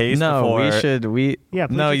plead my case? No, before? Yeah,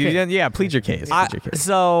 plead No, your case. plead your case. I- Plead your case.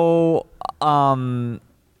 so, I'm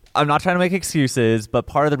not trying to make excuses, but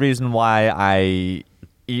part of the reason why I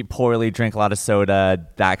eat poorly, drink a lot of soda,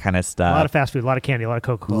 that kind of a stuff. lot of fast food, a lot of candy, a lot of A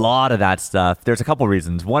Coca-Cola. lot of that stuff. There's a couple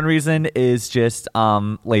reasons. One reason is just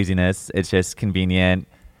laziness. It's just convenient.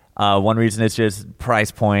 One reason is just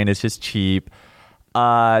price point. It's just cheap.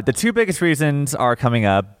 The two biggest reasons are coming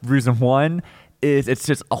up. Reason one is it's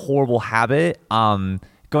just a horrible habit.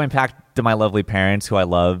 Going back to my lovely parents, who I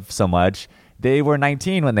love so much, they were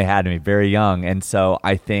 19 when they had me, very young. And so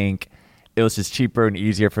I think it was just cheaper and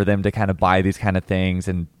easier for them to kind of buy these kind of things,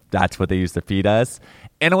 and that's what they used to feed us.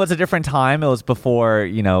 And it was a different time. It was before,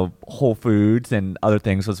 Whole Foods and other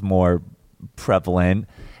things was more prevalent.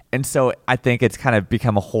 And so I think it's kind of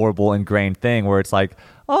become a horrible ingrained thing where it's like,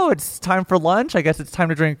 oh, it's time for lunch. I guess it's time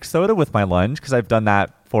to drink soda with my lunch, because I've done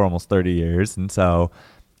that for almost 30 years. And so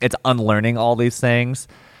it's unlearning all these things.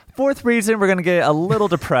 Fourth reason, we're going to get a little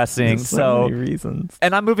depressing. There's so many reasons.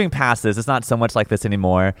 And I'm moving past this. It's not so much like this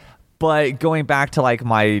anymore. But going back to like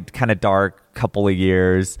my kind of dark couple of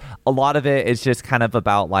years, a lot of it is just kind of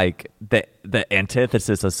about like the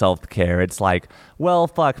antithesis of self-care. It's like, well,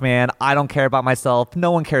 fuck, man, I don't care about myself.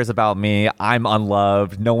 No one cares about me. I'm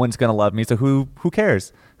unloved. No one's going to love me. So who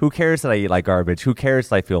cares? Who cares that I eat like garbage? Who cares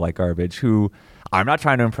that I feel like garbage? I'm not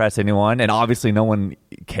trying to impress anyone. And obviously no one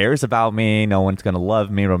cares about me. No one's going to love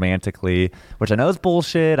me romantically, which I know is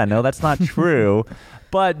bullshit. I know that's not true.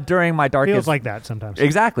 But during my darkest... Feels like that sometimes.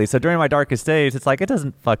 Exactly. So during my darkest days, it's like, it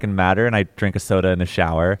doesn't fucking matter. And I drink a soda in the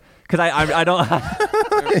shower. Because I don't...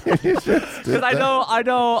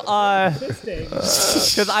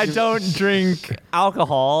 Because I don't drink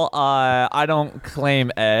alcohol. I don't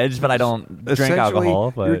claim edge, but I don't drink Essentially,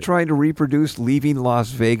 alcohol. But you're trying to reproduce leaving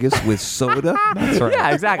Las Vegas with soda. That's right.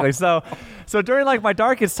 Yeah, exactly. So during like my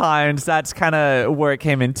darkest times, that's kind of where it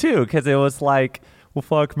came in too, because it was like, well,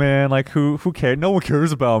 fuck, man, like who cares? No one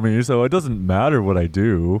cares about me, so it doesn't matter what I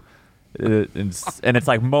do. And it's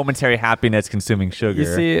like momentary happiness consuming sugar. You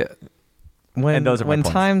see, when And those are my points.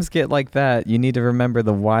 times get like that, you need to remember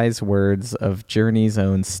the wise words of Journey's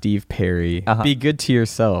own Steve Perry. Uh-huh. Be good to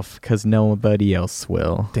yourself, because nobody else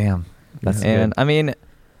will. Damn, that's And good. I mean,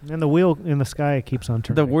 And the wheel in the sky keeps on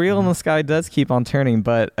turning. the wheel in the sky does keep on turning,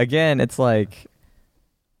 but again, it's like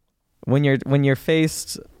when you're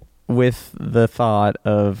faced with the thought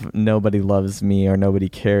of nobody loves me or nobody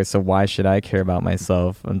cares, so why should I care about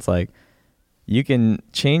myself? And it's like, you can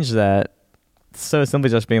change that so simply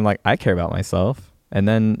just being like, I care about myself, and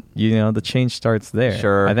then the change starts there.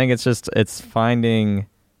 Sure. I think it's finding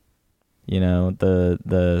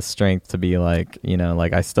the strength to be like,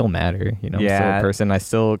 like I still matter, I'm still Yeah. a person, I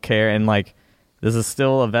still care, and like this is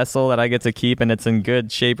still a vessel that I get to keep, and it's in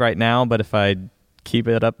good shape right now, but if I keep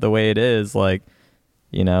it up the way it is, like,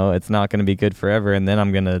 it's not going to be good forever, and then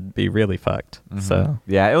I'm going to be really fucked. So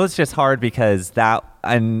Yeah, it was just hard because I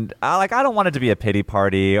don't want it to be a pity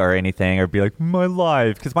party or anything, or be like my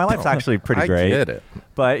life, because my life's actually pretty I great. get it.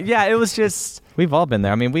 But yeah, it was just We've all been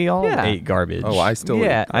there. I mean, we all Yeah. ate garbage. Oh, I still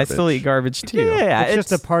Yeah, eat I still garbage. eat garbage too. yeah, It's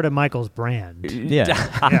just a part of Michael's brand. Yeah.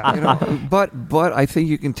 Yeah. You know, but I think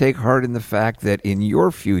you can take heart in the fact that in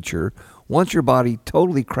your future, once your body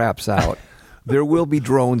totally craps out, there will be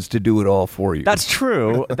drones to do it all for you. That's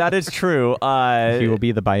true. That is true. He will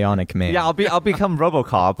be the bionic man. Yeah, I'll become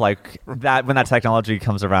RoboCop. Like that when that technology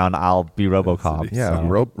comes around, I'll be RoboCop. Yeah,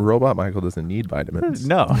 so. Robot Michael doesn't need vitamins.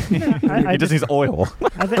 No, I he just needs oil.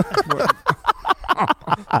 I think,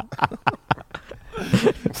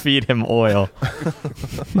 Feed him oil.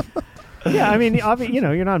 yeah, I mean,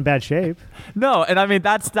 you're not in bad shape. No, and I mean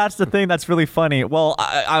that's the thing that's really funny. Well,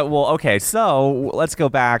 okay, so let's go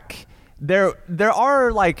back. There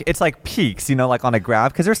are like it's like peaks, like on a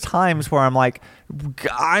graph, because there's times where I'm like,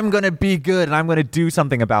 I'm gonna be good and I'm gonna do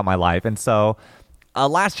something about my life, and so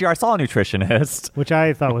last year I saw a nutritionist. Which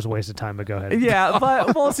I thought was a waste of time, but go ahead. Yeah,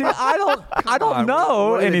 but well, see, I don't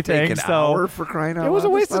know What did it anything, take, an so. hour for crying out It was a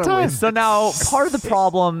loud? waste That's of not a time. waste. So now, part of the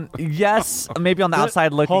problem, yes, maybe on the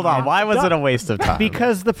outside looking. Hold on. in- Why was it a waste of time?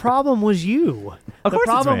 Because the problem was you. Of course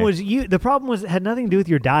the it's problem me. was you. The problem had nothing to do with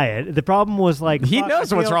your diet. The problem was like he fuck,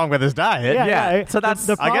 knows I what's feel- wrong with his diet. Yeah. So that's-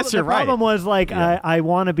 the I guess you're the right. problem was like I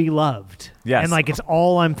want to be loved. Yes. And like it's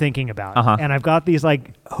all I'm thinking about. Uh-huh. And I've got these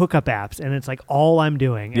like hookup apps, and it's like all I'm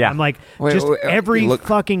doing. And Yeah. I'm like Wait, just wait, every look-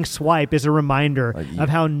 fucking swipe is a reminder of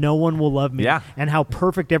how no one will love me. Yeah. And how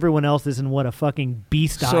perfect everyone else is, and what a fucking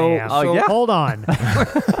beast I So- am. Oh, yeah. Hold on.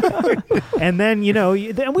 And then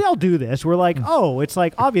and we all do this. We're like, oh, it's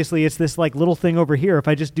like obviously it's this like little thing over here. If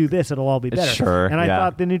I just do this, it'll all be better. Sure, And I yeah.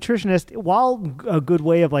 thought the nutritionist, while a good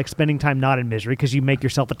way of like spending time not in misery, because you make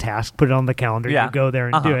yourself a task, put it on the calendar, Yeah. you go there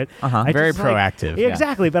and do it. Uh-huh. I Very just, like- proactive. Yeah,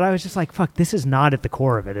 exactly. But I was just like, fuck, this is not at the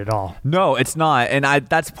core of it at all. No, it's not. And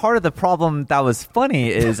that's part of the problem that was funny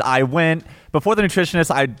is I went before the nutritionist,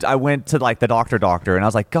 I went to like the doctor and I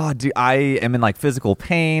was like, God, dude, I am in like physical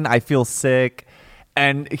pain. I feel sick.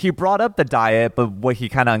 And he brought up the diet, but what he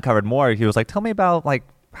kind of uncovered more, he was like, tell me about like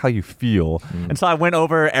how you feel. And so I went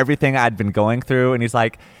over everything I'd been going through, and he's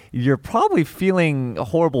like, you're probably feeling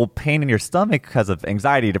horrible pain in your stomach because of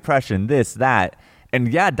anxiety, depression, this, that.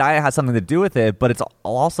 And yeah, diet has something to do with it, but it's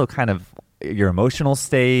also kind of your emotional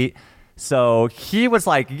state. So he was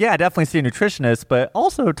like, yeah, definitely see a nutritionist, but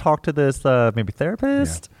also talk to this maybe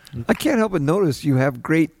therapist. I can't help but notice you have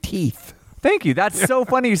great teeth. Thank you. That's so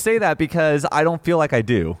funny you say that because I don't feel like I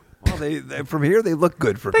do. Well, they from here they look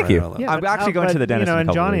good for Thank crying you. out loud. Yeah, I'm but actually going to the dentist in a and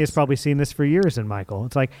couple Johnny weeks. has probably seen this for years in Michael.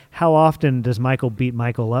 It's like, how often does Michael beat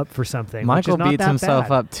Michael up for something? which Michael is not beats that himself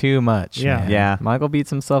bad. up too much. Yeah. man. Yeah. Michael beats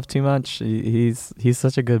himself too much. He's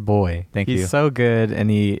such a good boy. Thank he's you. so good, and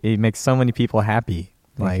he makes so many people happy.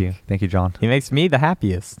 Thank you, John. He makes me the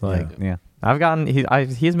happiest. Like Yeah. I've gotten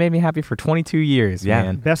he's made me happy for 22 years. Yeah.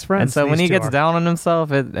 man. Best friends. And so when these he two gets are. down on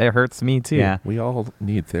himself, it hurts me too. Yeah. We all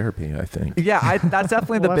need therapy, I think. Yeah, that's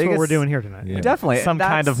definitely Well, the that's biggest. what we're doing here tonight. Yeah. Definitely. Some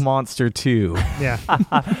kind of That's- monster too. Yeah.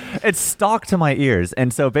 it's stuck to my ears.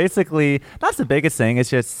 And so basically, that's the biggest thing. It's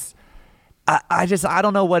just, I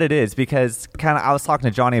don't know what it is because kind of, I was talking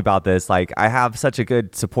to Johnny about this. Like, I have such a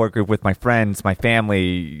good support group with my friends, my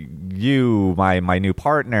family, you, my new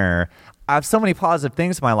partner. I have so many positive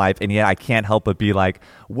things in my life, and yet I can't help but be like,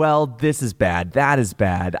 well, this is bad, that is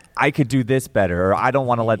bad. I could do this better, or I don't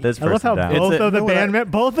want to let this I love person how down.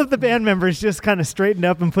 both of the band members just kind of straightened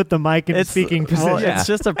up and put the mic in speaking position. well, it's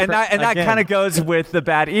just a and that again, kind of goes with the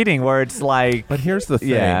bad eating, where it's like, But here's the thing,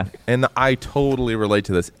 Yeah. and I totally relate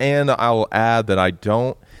to this. And I'll add that I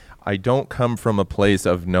don't come from a place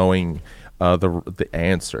of knowing the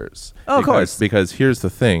answers. Oh, of course. Because here's the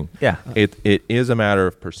thing. Yeah. It is a matter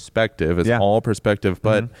of perspective. It's Yeah. all perspective.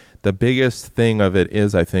 But the biggest thing of it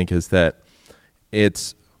is, I think, is that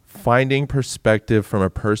it's finding perspective from a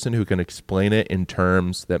person who can explain it in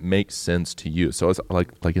terms that make sense to you. So it's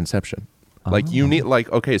like Inception. Like you need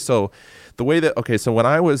okay, so the way that so when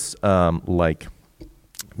I was like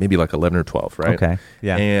maybe like 11 or 12, right? Okay,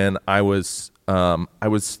 yeah. And I was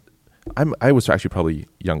actually probably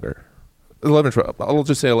younger. 11 or 12. I'll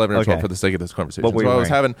just say 11 or 12 Okay. for the sake of this conversation. What were So you I was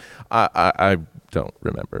wearing? having I don't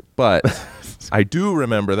remember, but I do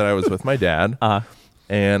remember that I was with my dad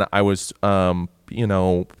and I was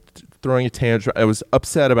throwing a tantrum. I was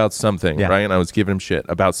upset about something, Yeah. right? And I was giving him shit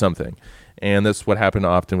about something. And this is what happened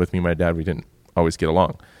often with me and my dad. We didn't always get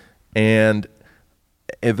along. And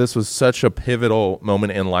this was such a pivotal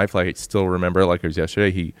moment in life. Like I still remember, like it was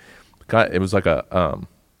yesterday. It was like a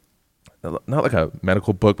not like a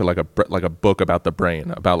medical book, but like a book about the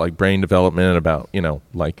brain, about like brain development, about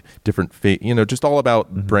like different just all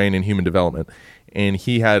about brain and human development. And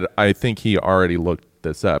I think he already looked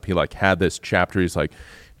this up. He like had this chapter. He's like,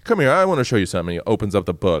 come here, I want to show you something. He opens up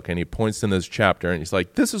the book and he points in this chapter and he's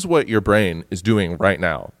like, this is what your brain is doing right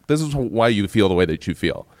now. This is why you feel the way that you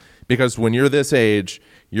feel. Because when you're this age,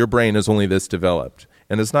 your brain is only this developed.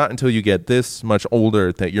 And it's not until you get this much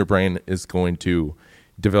older that your brain is going to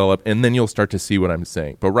develop, and then you'll start to see what I'm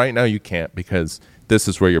saying. But right now you can't, because this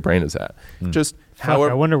is where your brain is at. Just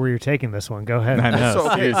Fuck, I wonder where you're taking this one. Go ahead. I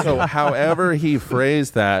know. so however he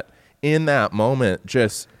phrased that in that moment,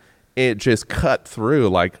 it just cut through.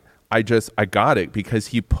 Like I got it, because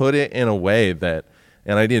he put it in a way that,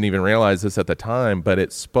 and I didn't even realize this at the time, but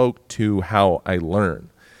it spoke to how I learn.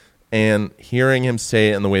 And hearing him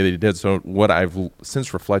say it in the way that he did, so what I've,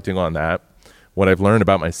 since reflecting on that, what I've learned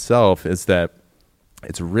about myself is that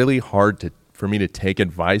it's really hard for me to take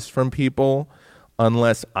advice from people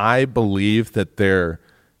unless I believe that they're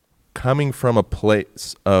coming from a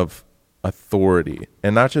place of authority.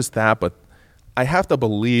 And not just that, but I have to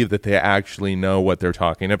believe that they actually know what they're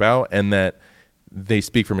talking about and that they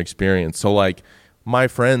speak from experience. So like, my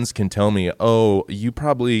friends can tell me, "Oh, you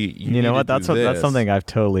know what? That's something I've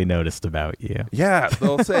totally noticed about you." Yeah,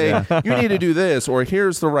 they'll say, "You need to do this," or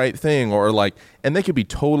 "Here's the right thing," or like, and they could be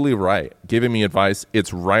totally right, giving me advice.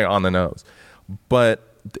 It's right on the nose, but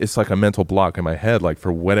it's like a mental block in my head. Like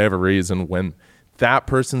for whatever reason, when that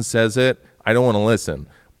person says it, I don't want to listen.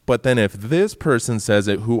 But then if this person says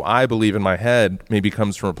it, who I believe in my head maybe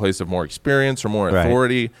comes from a place of more experience or more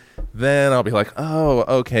authority, then I'll be like, oh,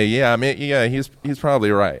 okay, yeah, he's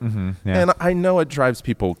probably right. Mm-hmm, yeah. And I know it drives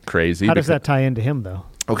people crazy. How does that tie into him, though?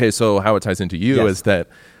 Okay, so how it ties into you is that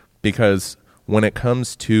because when it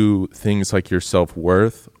comes to things like your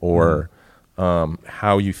self-worth or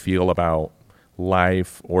how you feel about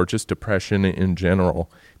life or just depression in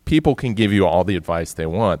general, people can give you all the advice they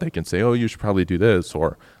want. They can say, oh, you should probably do this,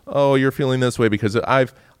 or, oh, you're feeling this way because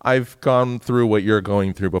I've gone through what you're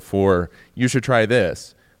going through before. You should try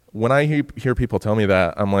this. When I hear people tell me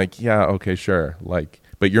that, I'm like, yeah, okay, sure. Like,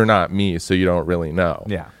 but you're not me, so you don't really know.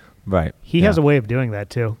 Yeah. Right. He has a way of doing that,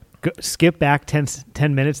 too. Skip back 10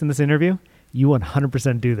 minutes in this interview. You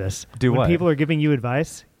 100% do this. Do when what? When people are giving you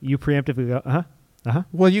advice, you preemptively go, uh-huh.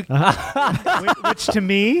 Well, you Which to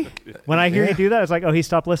me, when I hear you do that, it's like, oh, he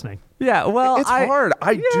stopped listening. Yeah, well, it's hard.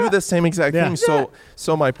 I do the same exact thing.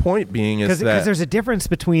 So my point being is that because there's a difference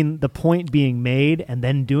between the point being made and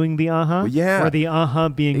then doing the or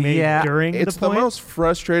the being made during it's the point. The most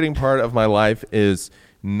frustrating part of my life is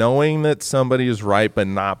knowing that somebody is right but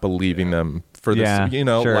not believing them for this.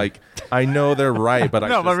 Sure. Like I know they're right, but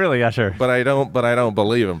but really, yeah, sure. But I don't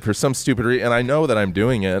believe them for some stupid reason, and I know that I'm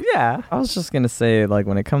doing it. Yeah. I was just going to say, like,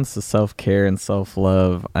 when it comes to self-care and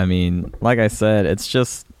self-love, I mean, like I said, it's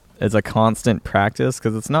a constant practice,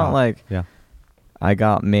 because it's not like I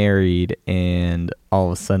got married and all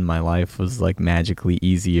of a sudden my life was like magically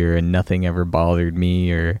easier and nothing ever bothered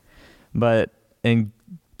me, but in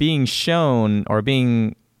being shown or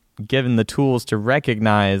being given the tools to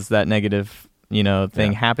recognize that negative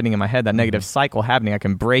thing happening in my head, that negative cycle happening, I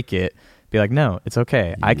can break it, be like, no, it's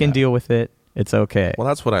okay. I can deal with it. It's okay. Well,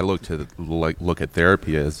 that's what I look at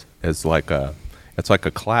therapy as like it's like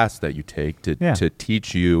a class that you take to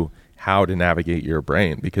teach you how to navigate your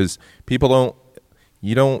brain, because you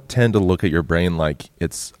don't tend to look at your brain like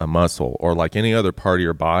it's a muscle or like any other part of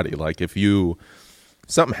your body. Like if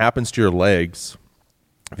something happens to your legs,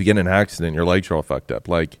 if you get in an accident, your legs are all fucked up.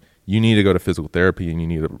 Like you need to go to physical therapy and you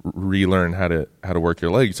need to relearn how to work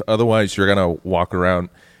your legs. Otherwise, you're going to walk around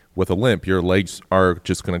with a limp. Your legs are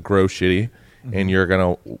just going to grow shitty, and you're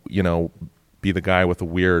going to, be the guy with a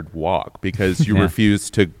weird walk because you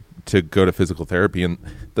refuse to go to physical therapy. And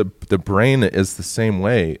the brain is the same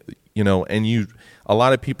way, and a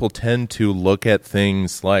lot of people tend to look at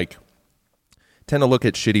things like,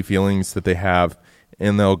 shitty feelings that they have,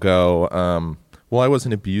 and they'll go, well, I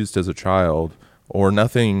wasn't abused as a child, or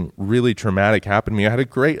nothing really traumatic happened to me. I had a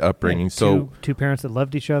great upbringing. So two parents that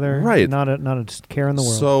loved each other, right? Not a care in the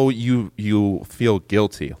world. So you feel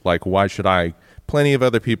guilty. Like, why should I? Plenty of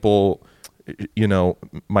other people,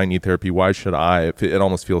 might need therapy. Why should I? It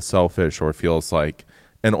almost feels selfish, or it feels like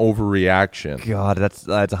an overreaction. God, that's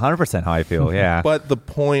 100% how I feel. Yeah. But the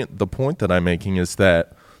point that I'm making is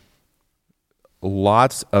that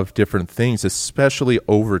lots of different things, especially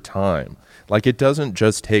over time. Like, it doesn't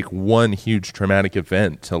just take one huge traumatic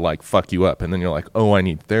event to like fuck you up and then you're like, oh, I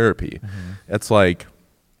need therapy. Mm-hmm. It's like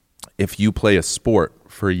if you play a sport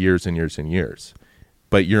for years and years and years,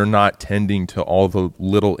 but you're not tending to all the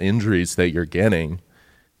little injuries that you're getting,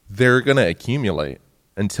 they're going to accumulate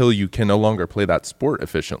until you can no longer play that sport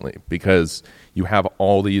efficiently because you have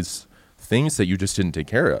all these things that you just didn't take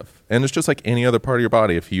care of. And it's just like any other part of your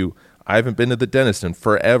body. If you I haven't been to the dentist in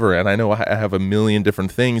forever, and I know I have a million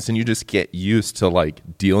different things, and you just get used to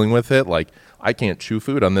like dealing with it. Like, I can't chew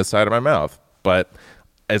food on this side of my mouth, but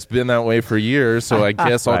it's been that way for years, so I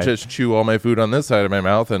guess I'll just chew all my food on this side of my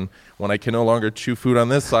mouth, and when I can no longer chew food on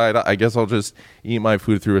this side, I guess I'll just eat my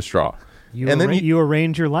food through a straw. You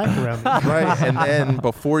arrange your life around this. Right, and then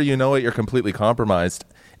before you know it, you're completely compromised.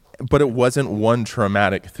 But it wasn't one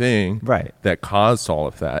traumatic thing that caused all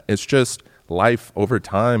of that. It's just life over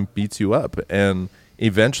time beats you up, and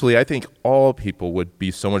eventually I think all people would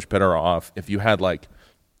be so much better off if you had like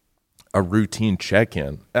a routine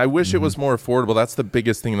check-in. I wish it was more affordable. That's the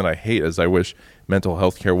biggest thing that I hate, is I wish mental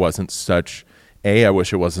health care wasn't such, A, I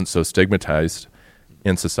wish it wasn't so stigmatized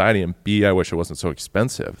in society, and B, I wish it wasn't so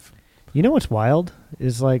expensive. You know what's wild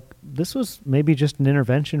is like this was maybe just an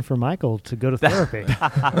intervention for Michael to go to therapy.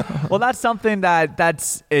 Well, that's something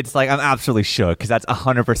it's like I'm absolutely shook because that's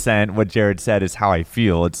 100% what Jared said is how I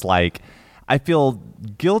feel. It's like I feel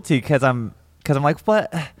guilty because I'm like,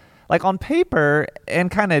 what? Like on paper,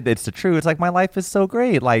 and kind of it's the truth. It's like my life is so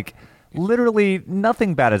great. Like literally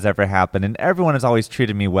nothing bad has ever happened, and everyone has always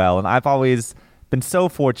treated me well, and I've always been so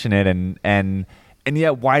fortunate, and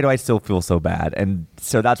yet why do I still feel so bad? And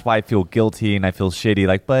so that's why I feel guilty and I feel shitty.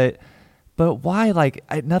 Like, but why? Like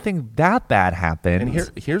nothing that bad happened.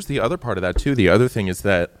 And here's the other part of that too. The other thing is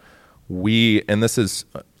that and this is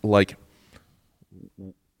like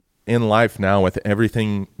in life now, with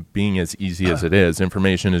everything being as easy as it is,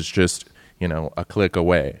 information is just, a click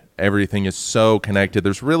away. Everything is so connected.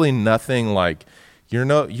 There's really nothing like, you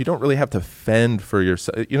don't really have to fend for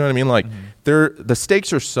yourself. You know what I mean? Like the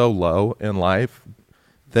stakes are so low in life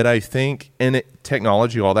that I think, and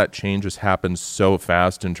technology, all that change has happened so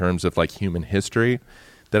fast in terms of like human history,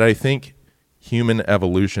 that I think human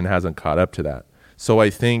evolution hasn't caught up to that. So I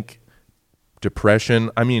think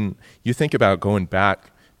depression, I mean, you think about going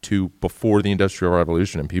back to before the Industrial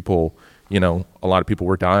Revolution, and people, a lot of people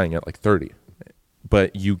were dying at like 30.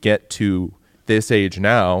 But you get to this age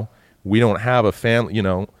now, we don't have a family,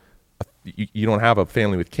 you don't have a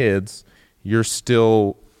family with kids. You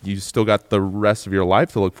still got the rest of your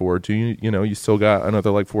life to look forward to. You still got another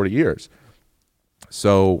like 40 years.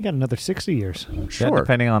 So you got another 60 years. Sure.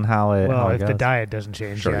 Depending on how it if goes. The diet doesn't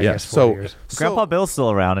change, sure, I guess 40 years. Grandpa Bill's still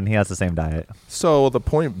around and he has the same diet. So the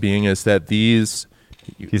point being is that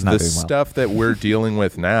He's not doing well. Stuff that we're dealing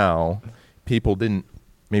with now, people didn't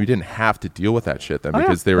have to deal with that shit then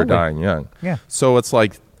because they were dying young. Yeah. So it's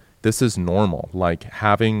like, this is normal. Like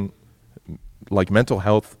having like mental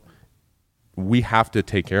health, we have to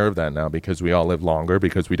take care of that now because we all live longer,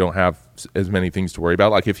 because we don't have as many things to worry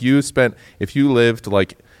about. Like if you lived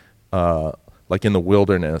like in the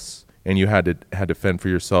wilderness and you had to fend for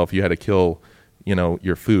yourself, you had to kill,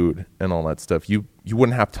 your food and all that stuff, you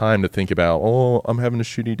wouldn't have time to think about, I'm having a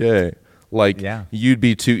shitty day. Like you'd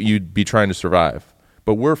be trying to survive.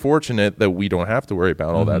 But we're fortunate that we don't have to worry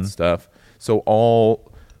about all that stuff. So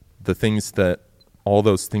all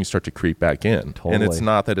those things start to creep back in. Totally. And it's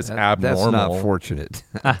not that it's abnormal. That's not fortunate.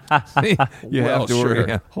 You have to worry.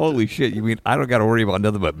 Sure. Holy shit! You mean I don't got to worry about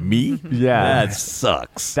nothing but me? Yeah, that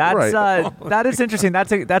sucks. That's that is interesting.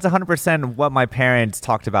 That's 100% what my parents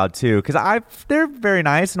talked about too. Because they're very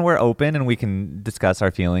nice and we're open and we can discuss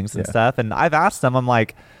our feelings and stuff. And I've asked them, I'm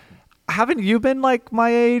like, haven't you been like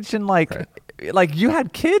my age and like you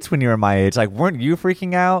had kids when you were my age? Like, weren't you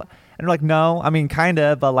freaking out? And they're like, no, I mean, kind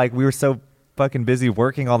of, but like we were so fucking busy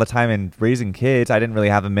working all the time and raising kids, I didn't really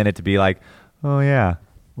have a minute to be like, oh yeah.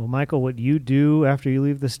 Well, Michael, what you do after you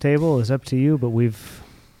leave this table is up to you, but we've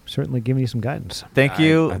certainly given you some guidance. Thank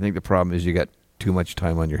you. I think the problem is you got too much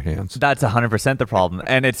time on your hands. That's 100% the problem.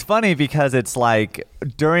 And it's funny because it's like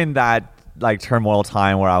during that like turmoil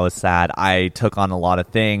time where I was sad, I took on a lot of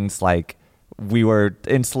things. Like we were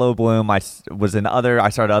in slow bloom. I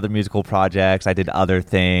started other musical projects. I did other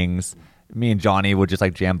things. Me and Johnny would just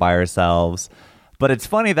like jam by ourselves. But it's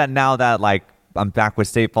funny that now that like I'm back with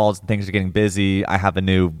State Faults and things are getting busy, I have a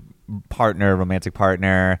new romantic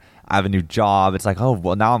partner, I have a new job. It's like, oh,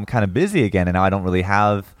 well, now I'm kind of busy again, and now I don't really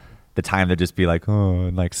have the time to just be like, oh,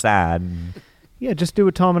 and like sad. Yeah, just do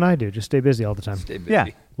what Tom and I do. Just stay busy all the time. Stay busy. Yeah.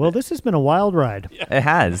 Well, this has been a wild ride. It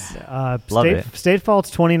has. Love it. State Faults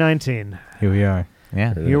 2019. Here we are.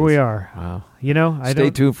 Yeah. Here we are. Wow. Stay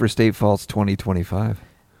tuned for State Faults 2025.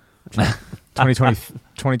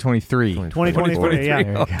 2023. 2023,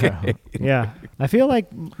 yeah. Okay. Yeah. I feel like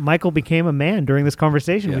Michael became a man during this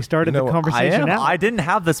conversation. Yeah. We started the conversation out. I didn't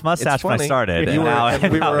have this mustache when I started. We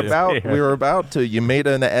were about to. You made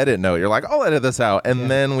an edit note. You're like, I'll edit this out, and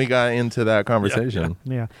then we got into that conversation.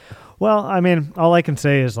 Yeah. Well, I mean, all I can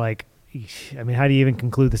say is like, I mean, how do you even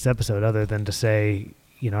conclude this episode other than to say,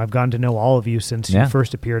 I've gotten to know all of you since you Yeah.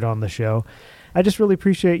 first appeared on the show. I just really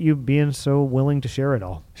appreciate you being so willing to share it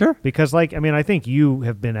all. Sure. Because, I think you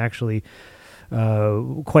have been actually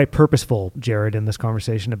quite purposeful, Jared, in this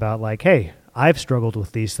conversation about hey, I've struggled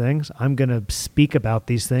with these things. I'm going to speak about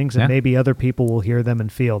these things, and Yeah. maybe other people will hear them and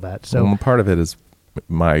feel that. So Well, part of it is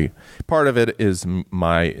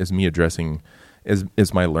me addressing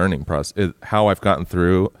is my learning process. How I've gotten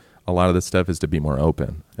through a lot of this stuff is to be more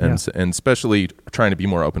open, and Yeah. and especially trying to be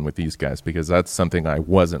more open with these guys, because that's something I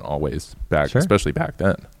wasn't always back, Sure. especially back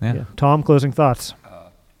then. Yeah. yeah. Tom, closing thoughts.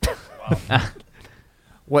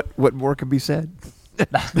 What more can be said? It's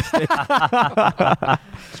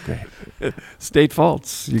great. State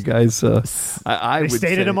faults, you guys. I They would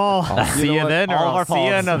stated say- them all. See you then, or I'll see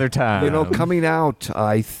you another time. Coming out,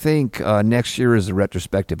 I think next year is a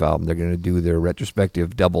retrospective album. They're going to do their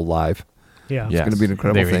retrospective double live. Yeah. Yeah. It's going to be an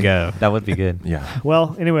incredible There we thing. go. That would be good. Yeah.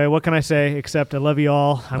 Well, anyway, what can I say except I love you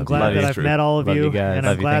all. I'm Love glad you. that Love I've you. met all of Love you, you guys. and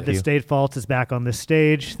Love I'm you. glad Thank that you. State Faults is back on this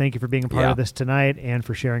stage. Thank you for being a part Yeah. of this tonight and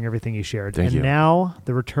for sharing everything you shared. Thank and you. now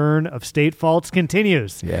the return of State Faults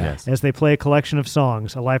continues Yes. as they play a collection of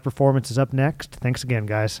songs. A live performance is up next. Thanks again,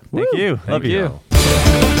 guys. Thank you. Love Thank you.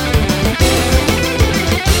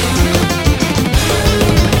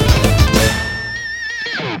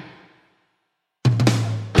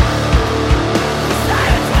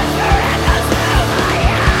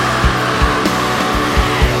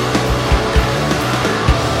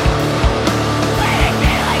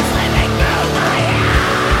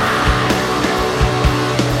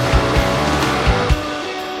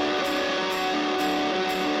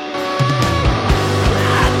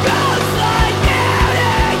 Ghost like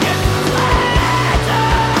beauty is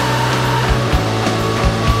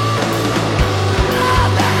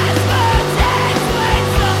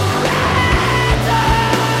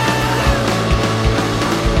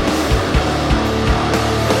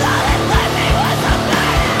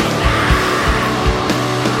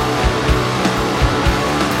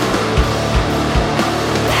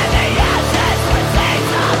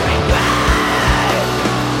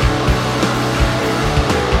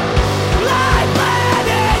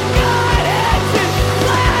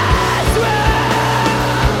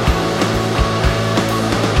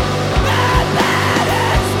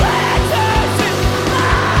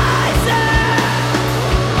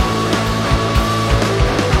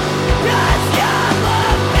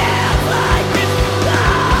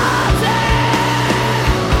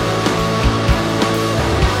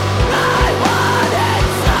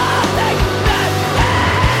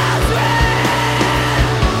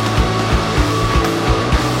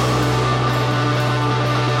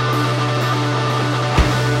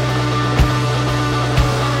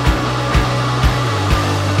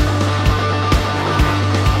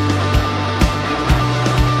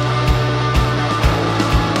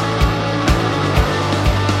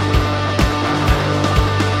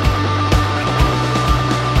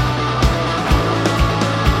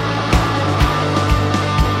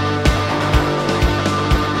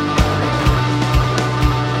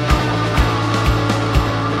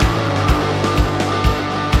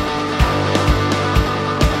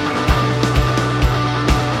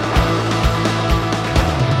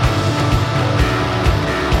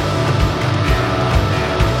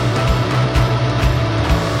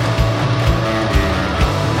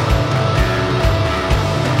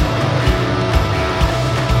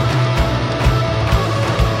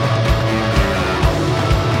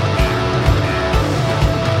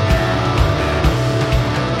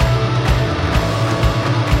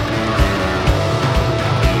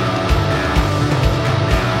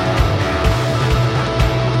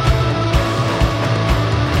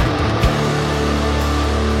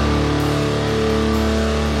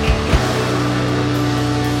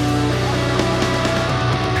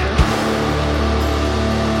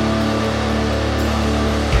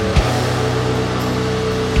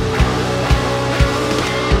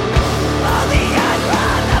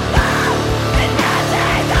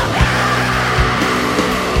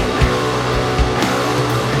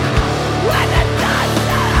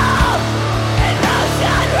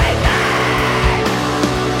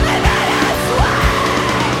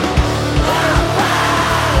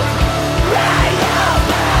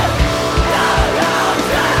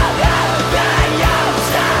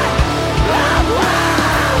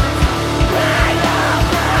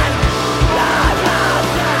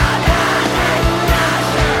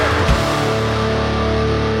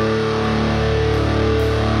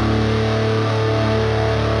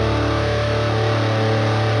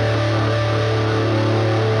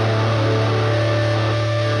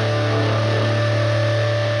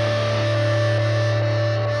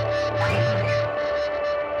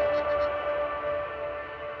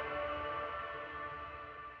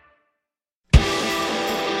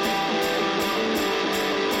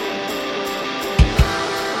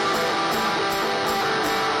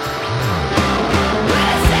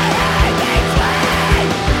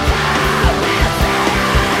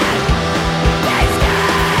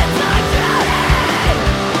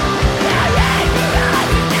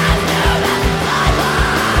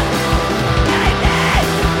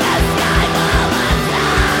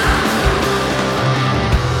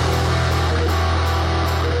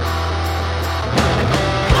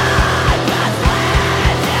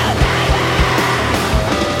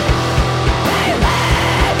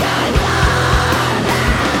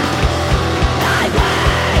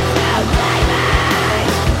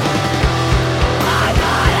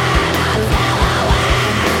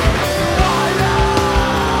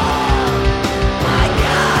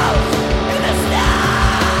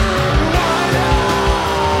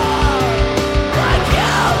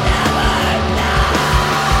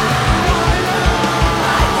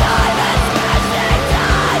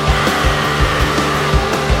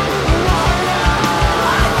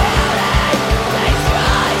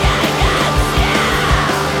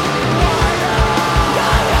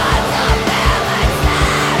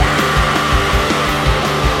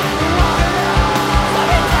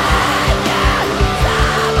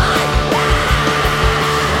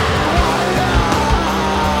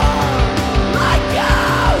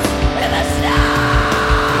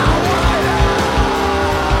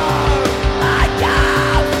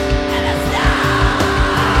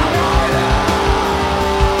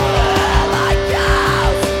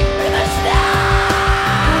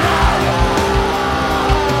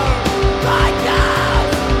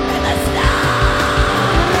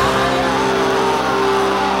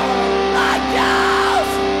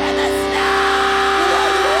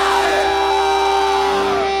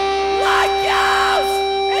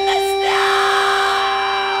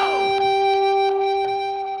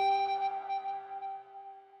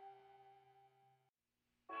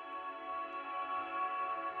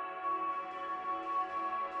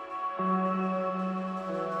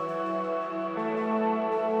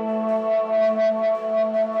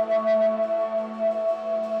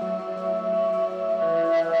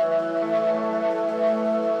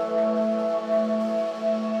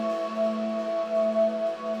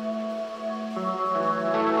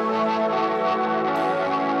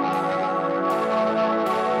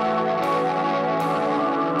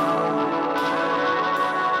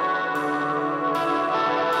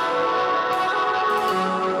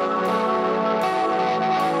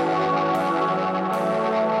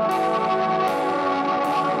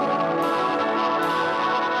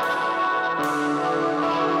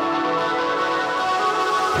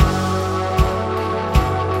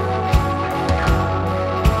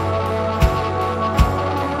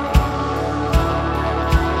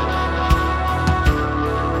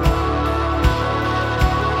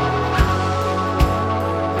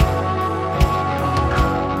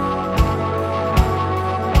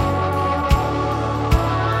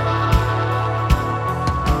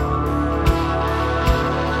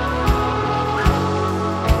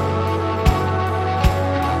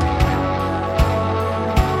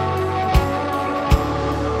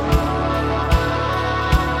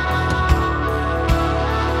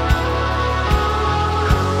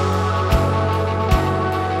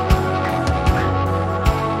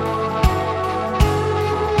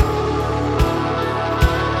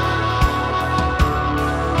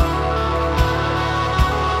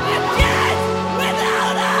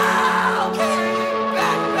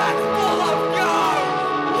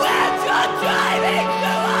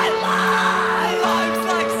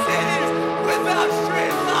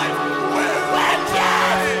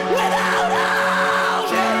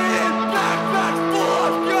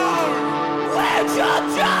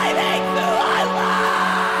driving through